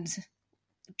and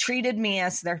treated me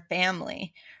as their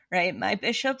family, right? My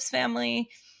bishop's family,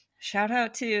 shout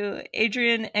out to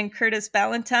Adrian and Curtis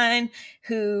Ballantyne,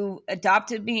 who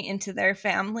adopted me into their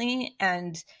family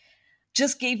and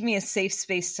just gave me a safe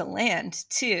space to land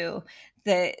too.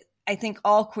 That I think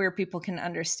all queer people can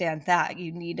understand that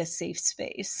you need a safe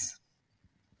space.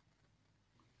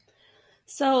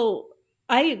 So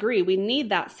I agree. We need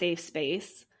that safe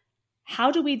space.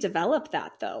 How do we develop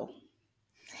that though?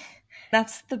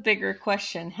 That's the bigger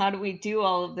question. How do we do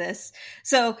all of this?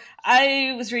 So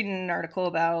I was reading an article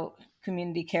about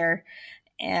community care,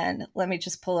 and let me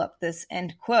just pull up this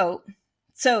end quote.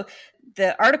 So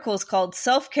the article is called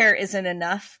 "Self-Care Isn't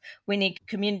Enough. We Need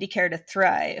Community Care to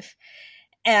Thrive."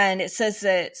 And it says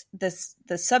that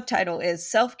the subtitle is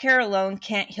 "Self-Care Alone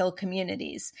Can't Heal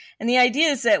Communities." And the idea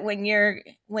is that when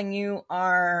you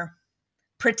are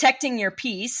protecting your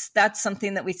peace, that's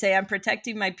something that we say, I'm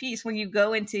protecting my peace. When you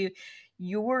go into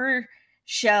your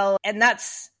shell, and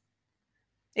that's,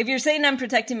 if you're saying I'm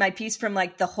protecting my peace from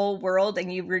like the whole world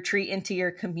and you retreat into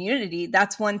your community,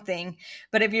 that's one thing.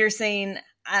 But if you're saying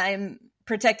I'm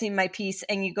protecting my peace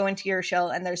and you go into your shell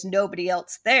and there's nobody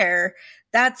else there,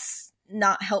 that's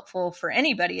not helpful for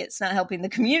anybody. It's not helping the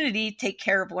community take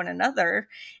care of one another.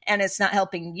 And it's not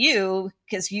helping you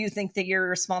because you think that you're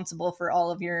responsible for all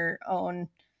of your own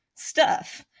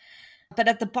stuff. But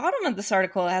at the bottom of this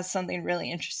article, it has something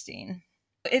really interesting.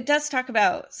 It does talk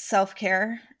about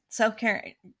self-care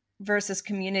versus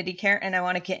community care. And I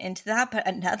want to get into that. But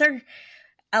another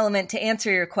element to answer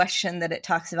your question that it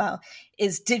talks about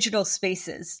is digital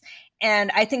spaces.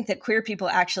 And I think that queer people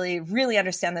actually really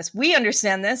understand this. We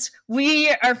understand this.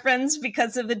 We are friends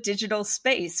because of a digital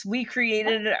space. We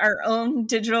created our own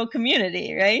digital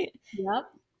community, right?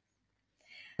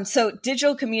 Yep. So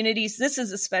digital communities, this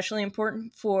is especially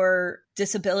important for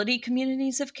disability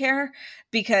communities of care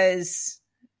because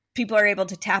people are able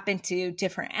to tap into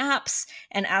different apps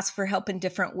and ask for help in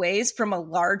different ways from a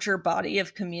larger body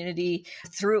of community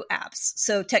through apps.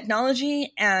 So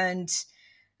technology and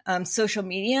social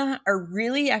media are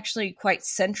really actually quite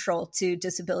central to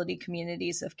disability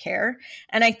communities of care.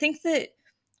 And I think that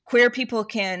queer people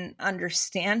can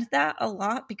understand that a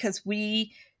lot because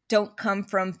we don't come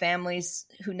from families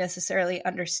who necessarily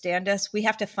understand us. We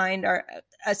have to find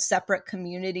a separate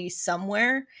community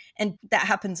somewhere, and that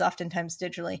happens oftentimes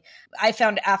digitally. I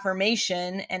found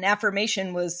Affirmation, and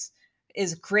Affirmation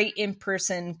is great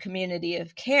in-person community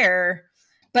of care,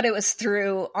 but it was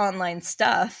through online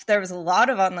stuff. There was a lot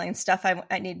of online stuff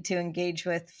I needed to engage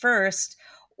with first,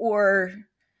 or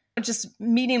just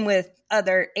meeting with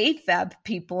other AFAB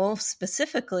people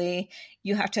specifically,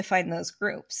 you have to find those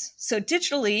groups. So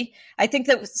digitally, I think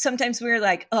that sometimes we're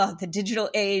like, oh, the digital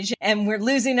age, and we're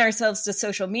losing ourselves to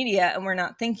social media, and we're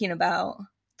not thinking about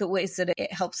the ways that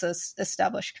it helps us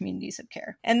establish communities of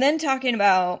care. And then talking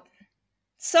about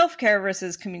self-care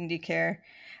versus community care,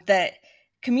 that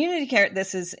community care,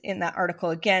 this is in that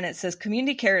article again, it says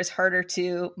community care is harder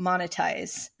to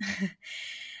monetize.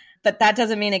 But that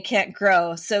doesn't mean it can't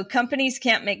grow. So companies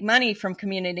can't make money from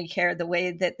community care the way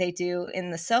that they do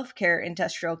in the self-care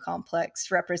industrial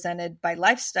complex represented by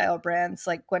lifestyle brands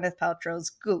like Gwyneth Paltrow's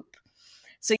Goop.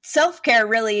 So self-care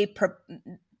really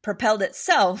propelled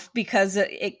itself because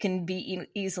it can be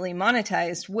easily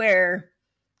monetized, where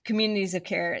communities of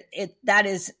care, that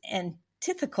is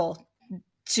antithetical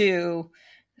to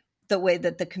the way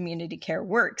that the community care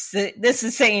works. This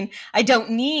is saying, I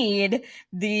don't need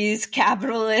these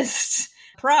capitalist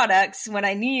products. What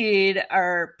I need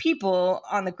are people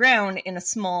on the ground in a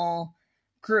small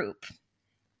group.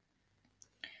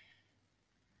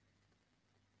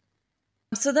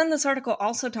 So then this article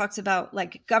also talks about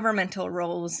like governmental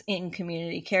roles in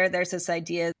community care. There's this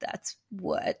idea that's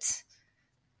what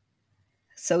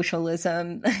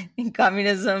socialism and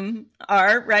communism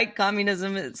are, right?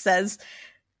 Communism, it says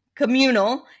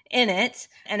communal in it.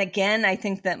 And again, I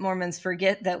think that Mormons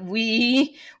forget that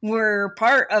we were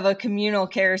part of a communal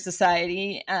care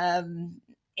society in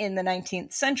the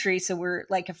 19th century. So we're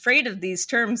like afraid of these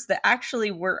terms that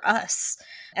actually were us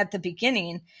at the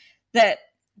beginning.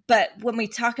 But when we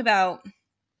talk about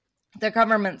the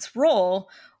government's role,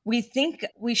 we think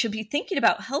we should be thinking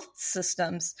about health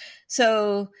systems.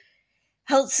 So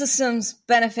health systems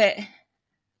benefit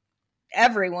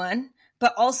everyone,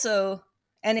 but also,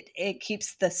 and it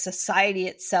keeps the society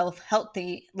itself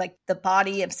healthy, like the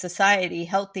body of society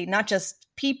healthy, not just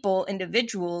people,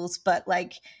 individuals, but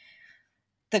like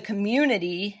the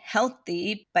community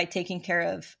healthy by taking care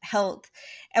of health.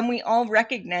 And we all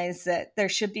recognize that there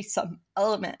should be some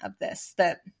element of this,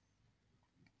 that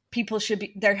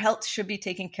their health should be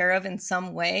taken care of in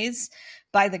some ways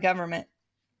by the government.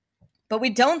 But we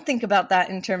don't think about that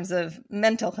in terms of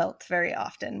mental health very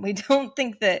often. We don't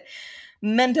think that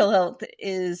mental health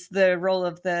is the role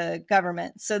of the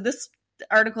government. So this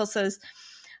article says,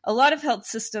 a lot of health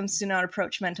systems do not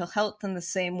approach mental health in the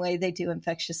same way they do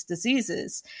infectious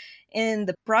diseases. In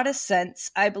the broadest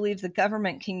sense, I believe the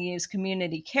government can use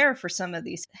community care for some of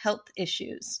these health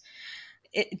issues.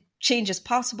 Change is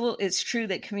possible. It's true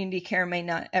that community care may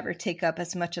not ever take up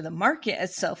as much of the market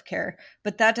as self-care,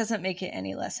 but that doesn't make it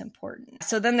any less important.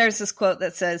 So then there's this quote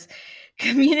that says,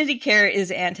 community care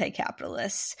is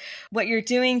anti-capitalist. What you're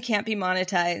doing can't be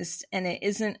monetized, and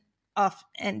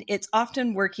it's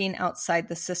often working outside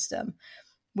the system.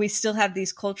 We still have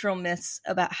these cultural myths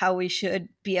about how we should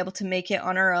be able to make it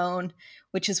on our own,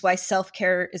 which is why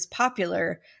self-care is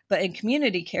popular. But in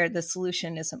community care, the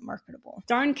solution isn't marketable.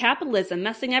 Darn capitalism,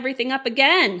 messing everything up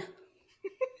again.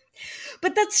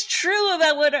 But that's true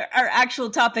about what our actual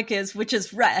topic is, which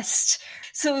is rest.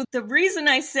 So the reason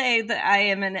I say that I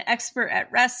am an expert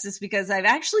at rest is because I've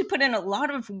actually put in a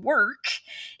lot of work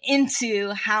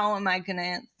into how am I going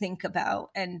to think about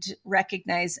and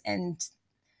recognize and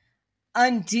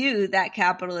undo that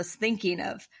capitalist thinking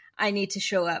of I need to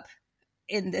show up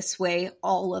in this way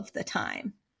all of the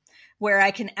time, where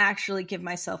I can actually give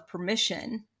myself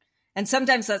permission. And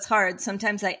sometimes that's hard.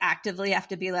 Sometimes I actively have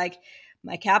to be like,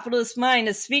 my capitalist mind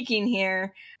is speaking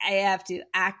here. I have to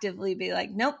actively be like,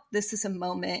 nope, this is a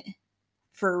moment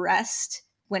for rest,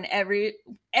 when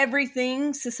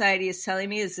everything society is telling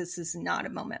me is this is not a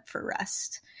moment for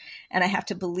rest. And I have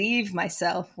to believe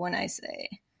myself when I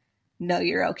say, no,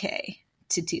 you're okay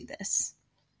to do this.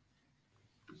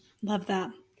 Love that.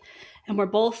 And we're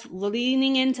both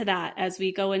leaning into that as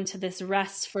we go into this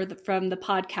rest from the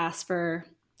podcast for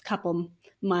a couple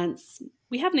months.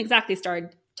 We haven't exactly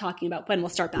started talking about when we'll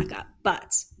start back up,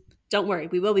 but don't worry,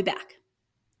 we will be back.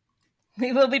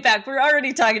 We will be back. We're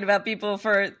already talking about people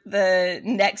for the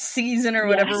next season or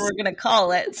whatever we're going to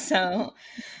call it. So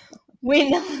we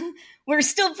know we're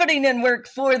still putting in work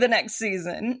for the next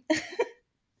season.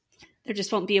 There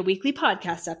just won't be a weekly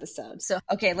podcast episode. So,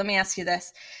 okay, let me ask you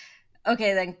this.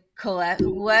 Okay, then, Colette,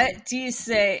 what do you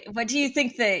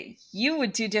think that you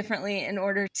would do differently in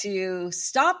order to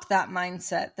stop that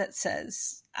mindset that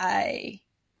says, I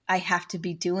have to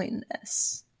be doing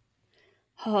this?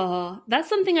 Oh, that's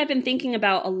something I've been thinking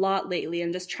about a lot lately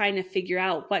and just trying to figure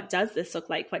out, what does this look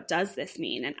like? What does this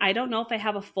mean? And I don't know if I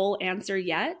have a full answer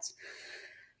yet.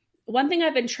 One thing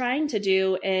I've been trying to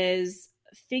do is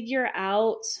figure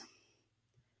out,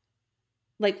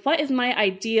 like, what is my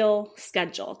ideal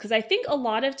schedule? Because I think a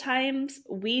lot of times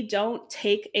we don't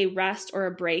take a rest or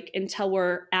a break until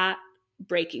we're at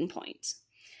breaking point.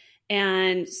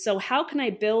 And so how can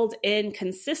I build in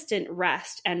consistent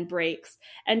rest and breaks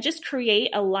and just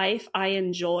create a life I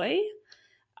enjoy?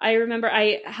 I remember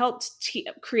I helped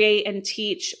create and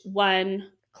teach one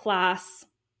class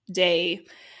day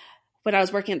when I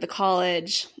was working at the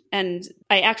college, and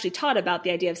I actually taught about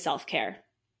the idea of self-care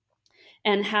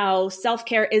and how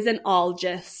self-care isn't all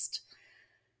just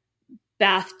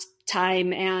bath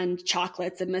time and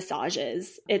chocolates and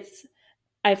massages.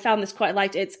 I found this quite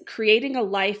liked. It's creating a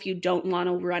life you don't want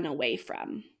to run away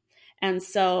from. And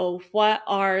so what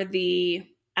are the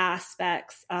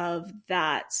aspects of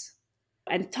that?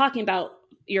 And talking about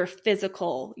your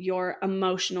physical, your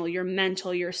emotional, your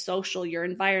mental, your social, your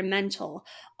environmental,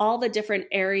 all the different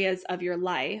areas of your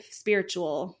life,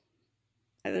 spiritual,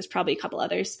 there's probably a couple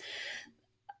others.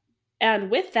 And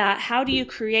with that, how do you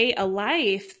create a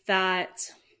life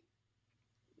that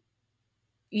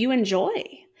you enjoy?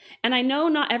 And I know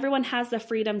not everyone has the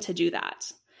freedom to do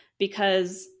that,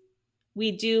 because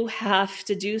we do have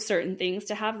to do certain things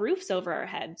to have roofs over our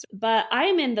heads. But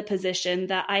I'm in the position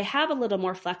that I have a little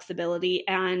more flexibility,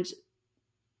 and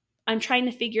I'm trying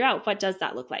to figure out, what does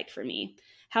that look like for me?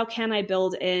 How can I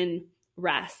build in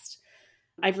rest?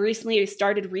 I've recently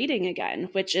started reading again,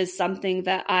 which is something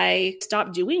that I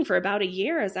stopped doing for about a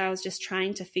year as I was just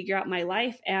trying to figure out my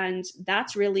life. And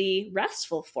that's really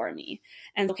restful for me.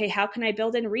 And okay, how can I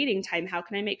build in reading time? How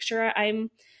can I make sure I'm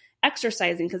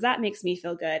exercising? Because that makes me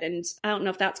feel good. And I don't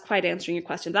know if that's quite answering your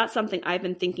question. That's something I've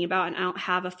been thinking about, and I don't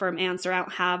have a firm answer. I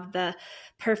don't have the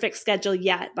perfect schedule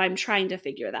yet, but I'm trying to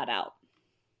figure that out.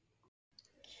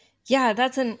 Yeah,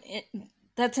 that's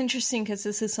interesting, because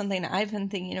this is something I've been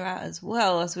thinking about as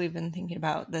well as we've been thinking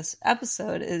about this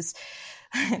episode, is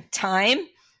time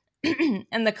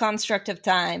and the construct of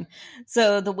time.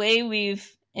 So the way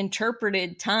we've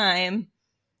interpreted time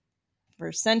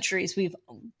for centuries,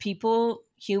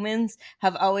 humans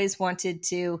have always wanted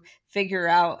to figure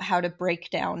out how to break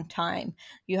down time.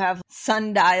 You have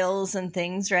sundials and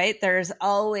things, right? There's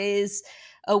always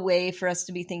a way for us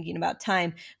to be thinking about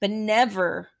time, but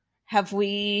never have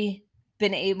we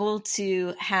been able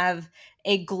to have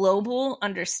a global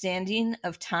understanding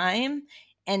of time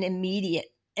and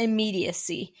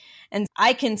immediacy. And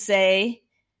I can say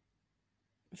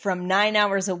from 9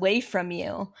 hours away from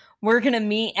you, we're going to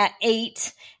meet at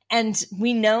 8, and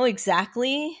we know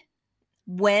exactly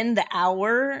when the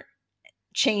hour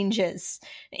changes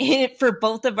for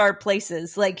both of our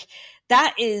places. Like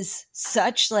that is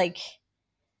such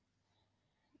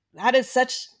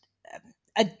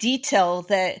a detail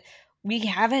that we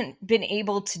haven't been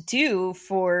able to do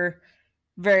for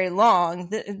very long.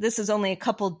 This is only a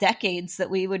couple decades that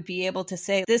we would be able to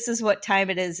say, this is what time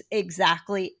it is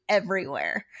exactly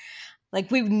everywhere. Like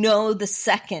we know the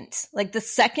second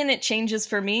it changes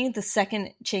for me, the second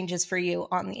it changes for you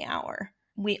on the hour.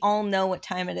 We all know what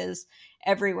time it is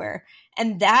everywhere.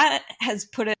 And that has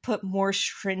put more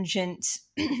stringent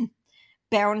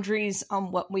boundaries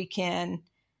on what we can,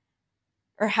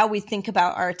 or how we think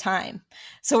about our time.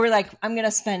 So we're like, I'm going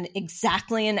to spend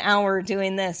exactly an hour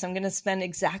doing this. I'm going to spend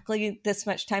exactly this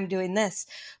much time doing this.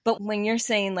 But when you're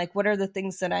saying like, what are the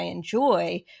things that I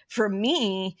enjoy? For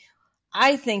me,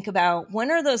 I think about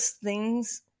when are those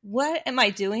things, what am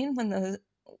I doing when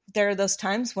there are those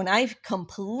times when I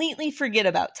completely forget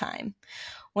about time,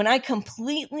 when I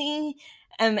completely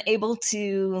am able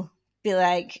to be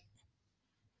like,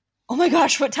 oh my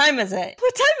gosh, what time is it?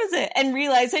 What time is it? And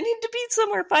realize I need to be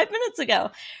somewhere 5 minutes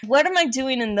ago. What am I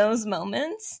doing in those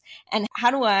moments? And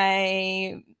how do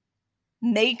I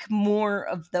make more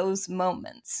of those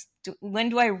moments? When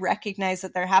do I recognize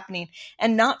that they're happening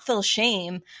and not feel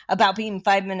shame about being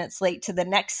 5 minutes late to the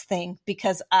next thing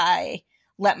because I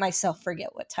let myself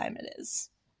forget what time it is?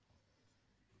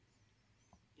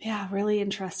 Yeah, really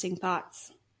interesting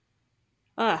thoughts.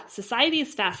 Society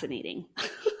is fascinating.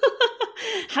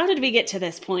 How did we get to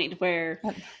this point where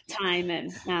time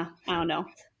and, I don't know,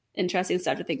 interesting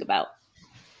stuff to think about.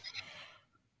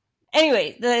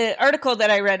 Anyway, the article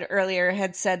that I read earlier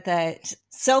had said that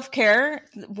self-care,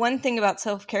 one thing about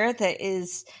self-care that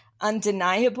is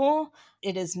undeniable,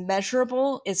 it is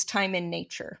measurable, is time in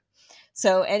nature.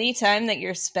 So anytime that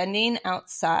you're spending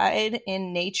outside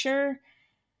in nature,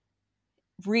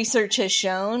 research has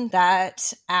shown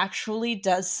that actually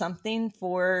does something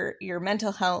for your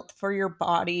mental health, for your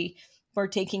body, for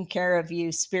taking care of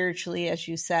you spiritually, as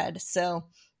you said. So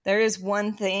there is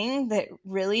one thing that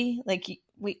really, like,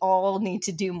 we all need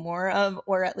to do more of,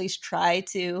 or at least try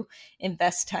to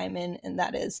invest time in, and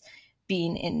that is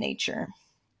being in nature.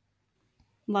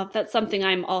 Love. That's something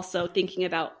I'm also thinking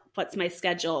about. What's my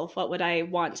schedule? What would I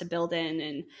want to build in?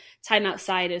 And time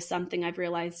outside is something I've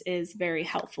realized is very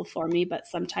helpful for me, but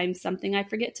sometimes something I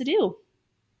forget to do.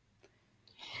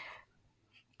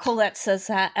 Colette says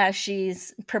that as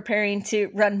she's preparing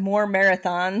to run more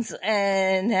marathons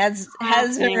and has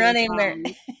been running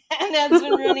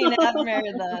half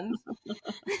marathons.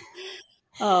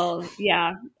 Oh,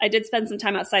 yeah. I did spend some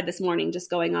time outside this morning just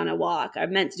going on a walk. I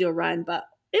meant to do a run, but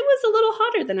it was a little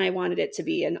hotter than I wanted it to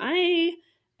be. And I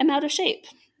am out of shape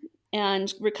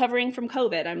and recovering from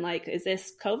COVID. I'm like, is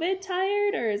this COVID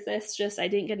tired, or is this just I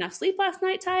didn't get enough sleep last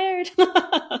night tired?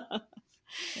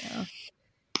 Yeah.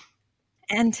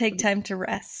 And take time to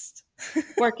rest.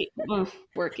 Working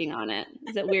on it.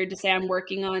 Is it weird to say I'm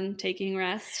working on taking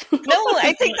rest? No,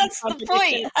 I think that's the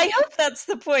point. I hope that's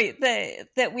the point,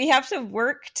 that we have to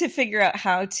work to figure out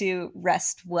how to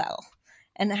rest well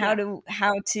and how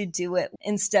to do it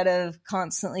instead of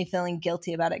constantly feeling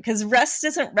guilty about it. Because rest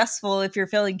isn't restful if you're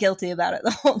feeling guilty about it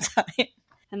the whole time.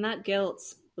 And that guilt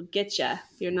will get you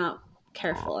if you're not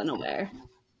careful and aware.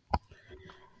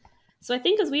 So I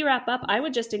think as we wrap up, I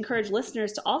would just encourage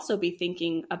listeners to also be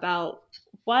thinking about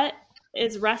what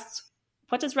does rest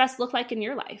look like in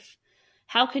your life?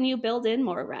 How can you build in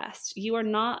more rest? You are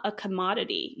not a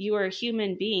commodity. You are a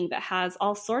human being that has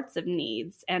all sorts of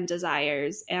needs and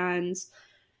desires. And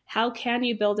how can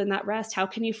you build in that rest? How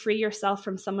can you free yourself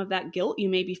from some of that guilt you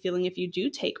may be feeling if you do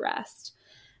take rest?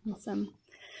 Awesome.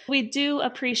 We do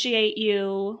appreciate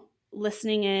you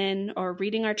listening in or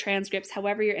reading our transcripts,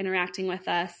 however you're interacting with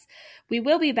us. We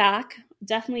will be back.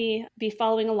 Definitely be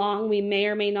following along. We may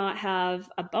or may not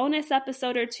have a bonus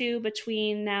episode or two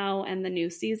between now and the new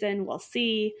season. We'll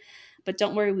see. But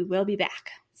don't worry, we will be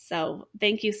back. So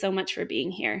thank you so much for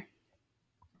being here.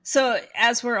 So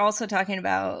as we're also talking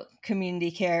about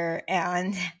community care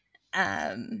and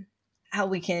how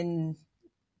we can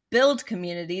build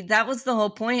community, that was the whole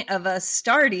point of us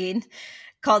starting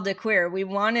Called to Queer. We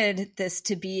wanted this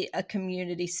to be a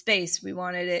community space. We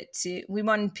wanted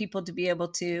people to be able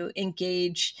to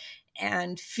engage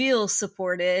and feel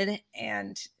supported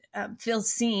and feel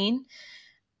seen.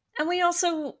 And we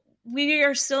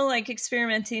are still like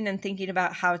experimenting and thinking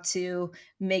about how to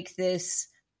make this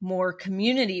more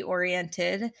community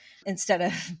oriented instead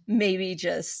of maybe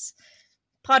just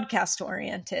podcast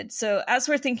oriented. So as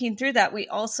we're thinking through that, we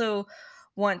also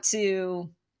want to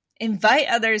invite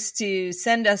others to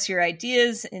send us your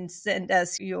ideas and send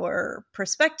us your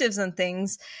perspectives on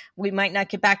things. We might not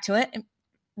get back to it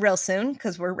real soon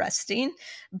because we're resting,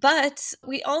 but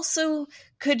we also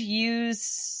could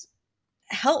use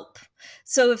help.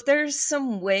 So if there's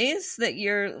some ways that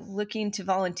you're looking to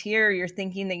volunteer, you're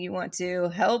thinking that you want to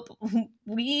help,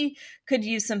 we could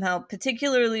use some help,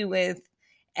 particularly with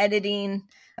editing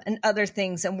and other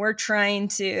things. And we're trying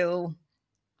to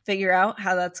figure out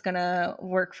how that's going to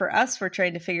work for us. We're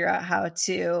trying to figure out how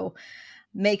to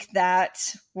make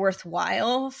that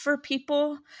worthwhile for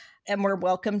people. And we're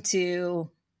welcome to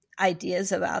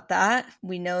ideas about that.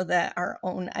 We know that our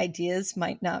own ideas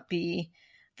might not be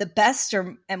the best,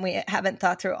 and we haven't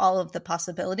thought through all of the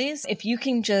possibilities. If you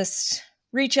can just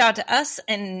reach out to us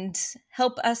and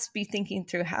help us be thinking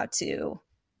through how to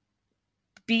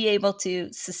be able to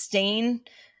sustain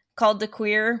Called to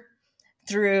Queer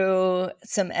through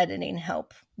some editing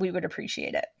help, we would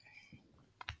appreciate it.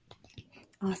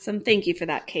 Awesome. Thank you for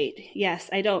that, Kate. Yes,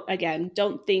 I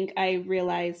don't think I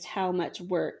realized how much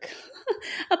work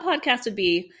a podcast would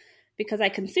be because I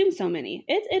consume so many.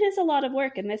 It is a lot of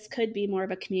work, and this could be more of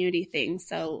a community thing.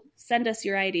 So send us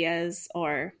your ideas,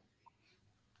 or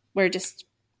we're just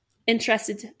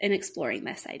interested in exploring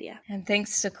this idea. And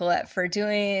thanks to Colette for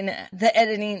doing the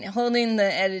editing, holding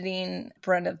the editing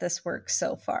brunt of this work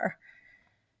so far.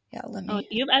 Yeah,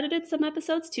 you've edited some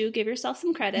episodes too. Give yourself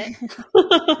some credit.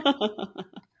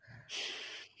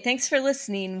 Thanks for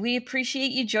listening. We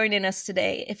appreciate you joining us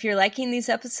today. If you're liking these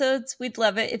episodes, we'd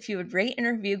love it if you would rate and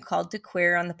review Called to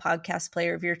Queer on the podcast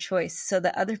player of your choice so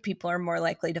that other people are more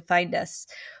likely to find us.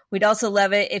 We'd also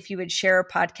love it if you would share our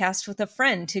podcast with a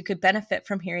friend who could benefit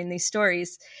from hearing these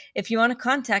stories. If you want to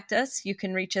contact us, you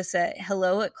can reach us at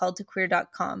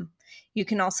hello@calledtoqueer.com. You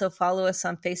can also follow us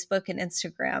on Facebook and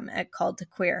Instagram at Called to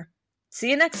Queer.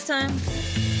 See you next time.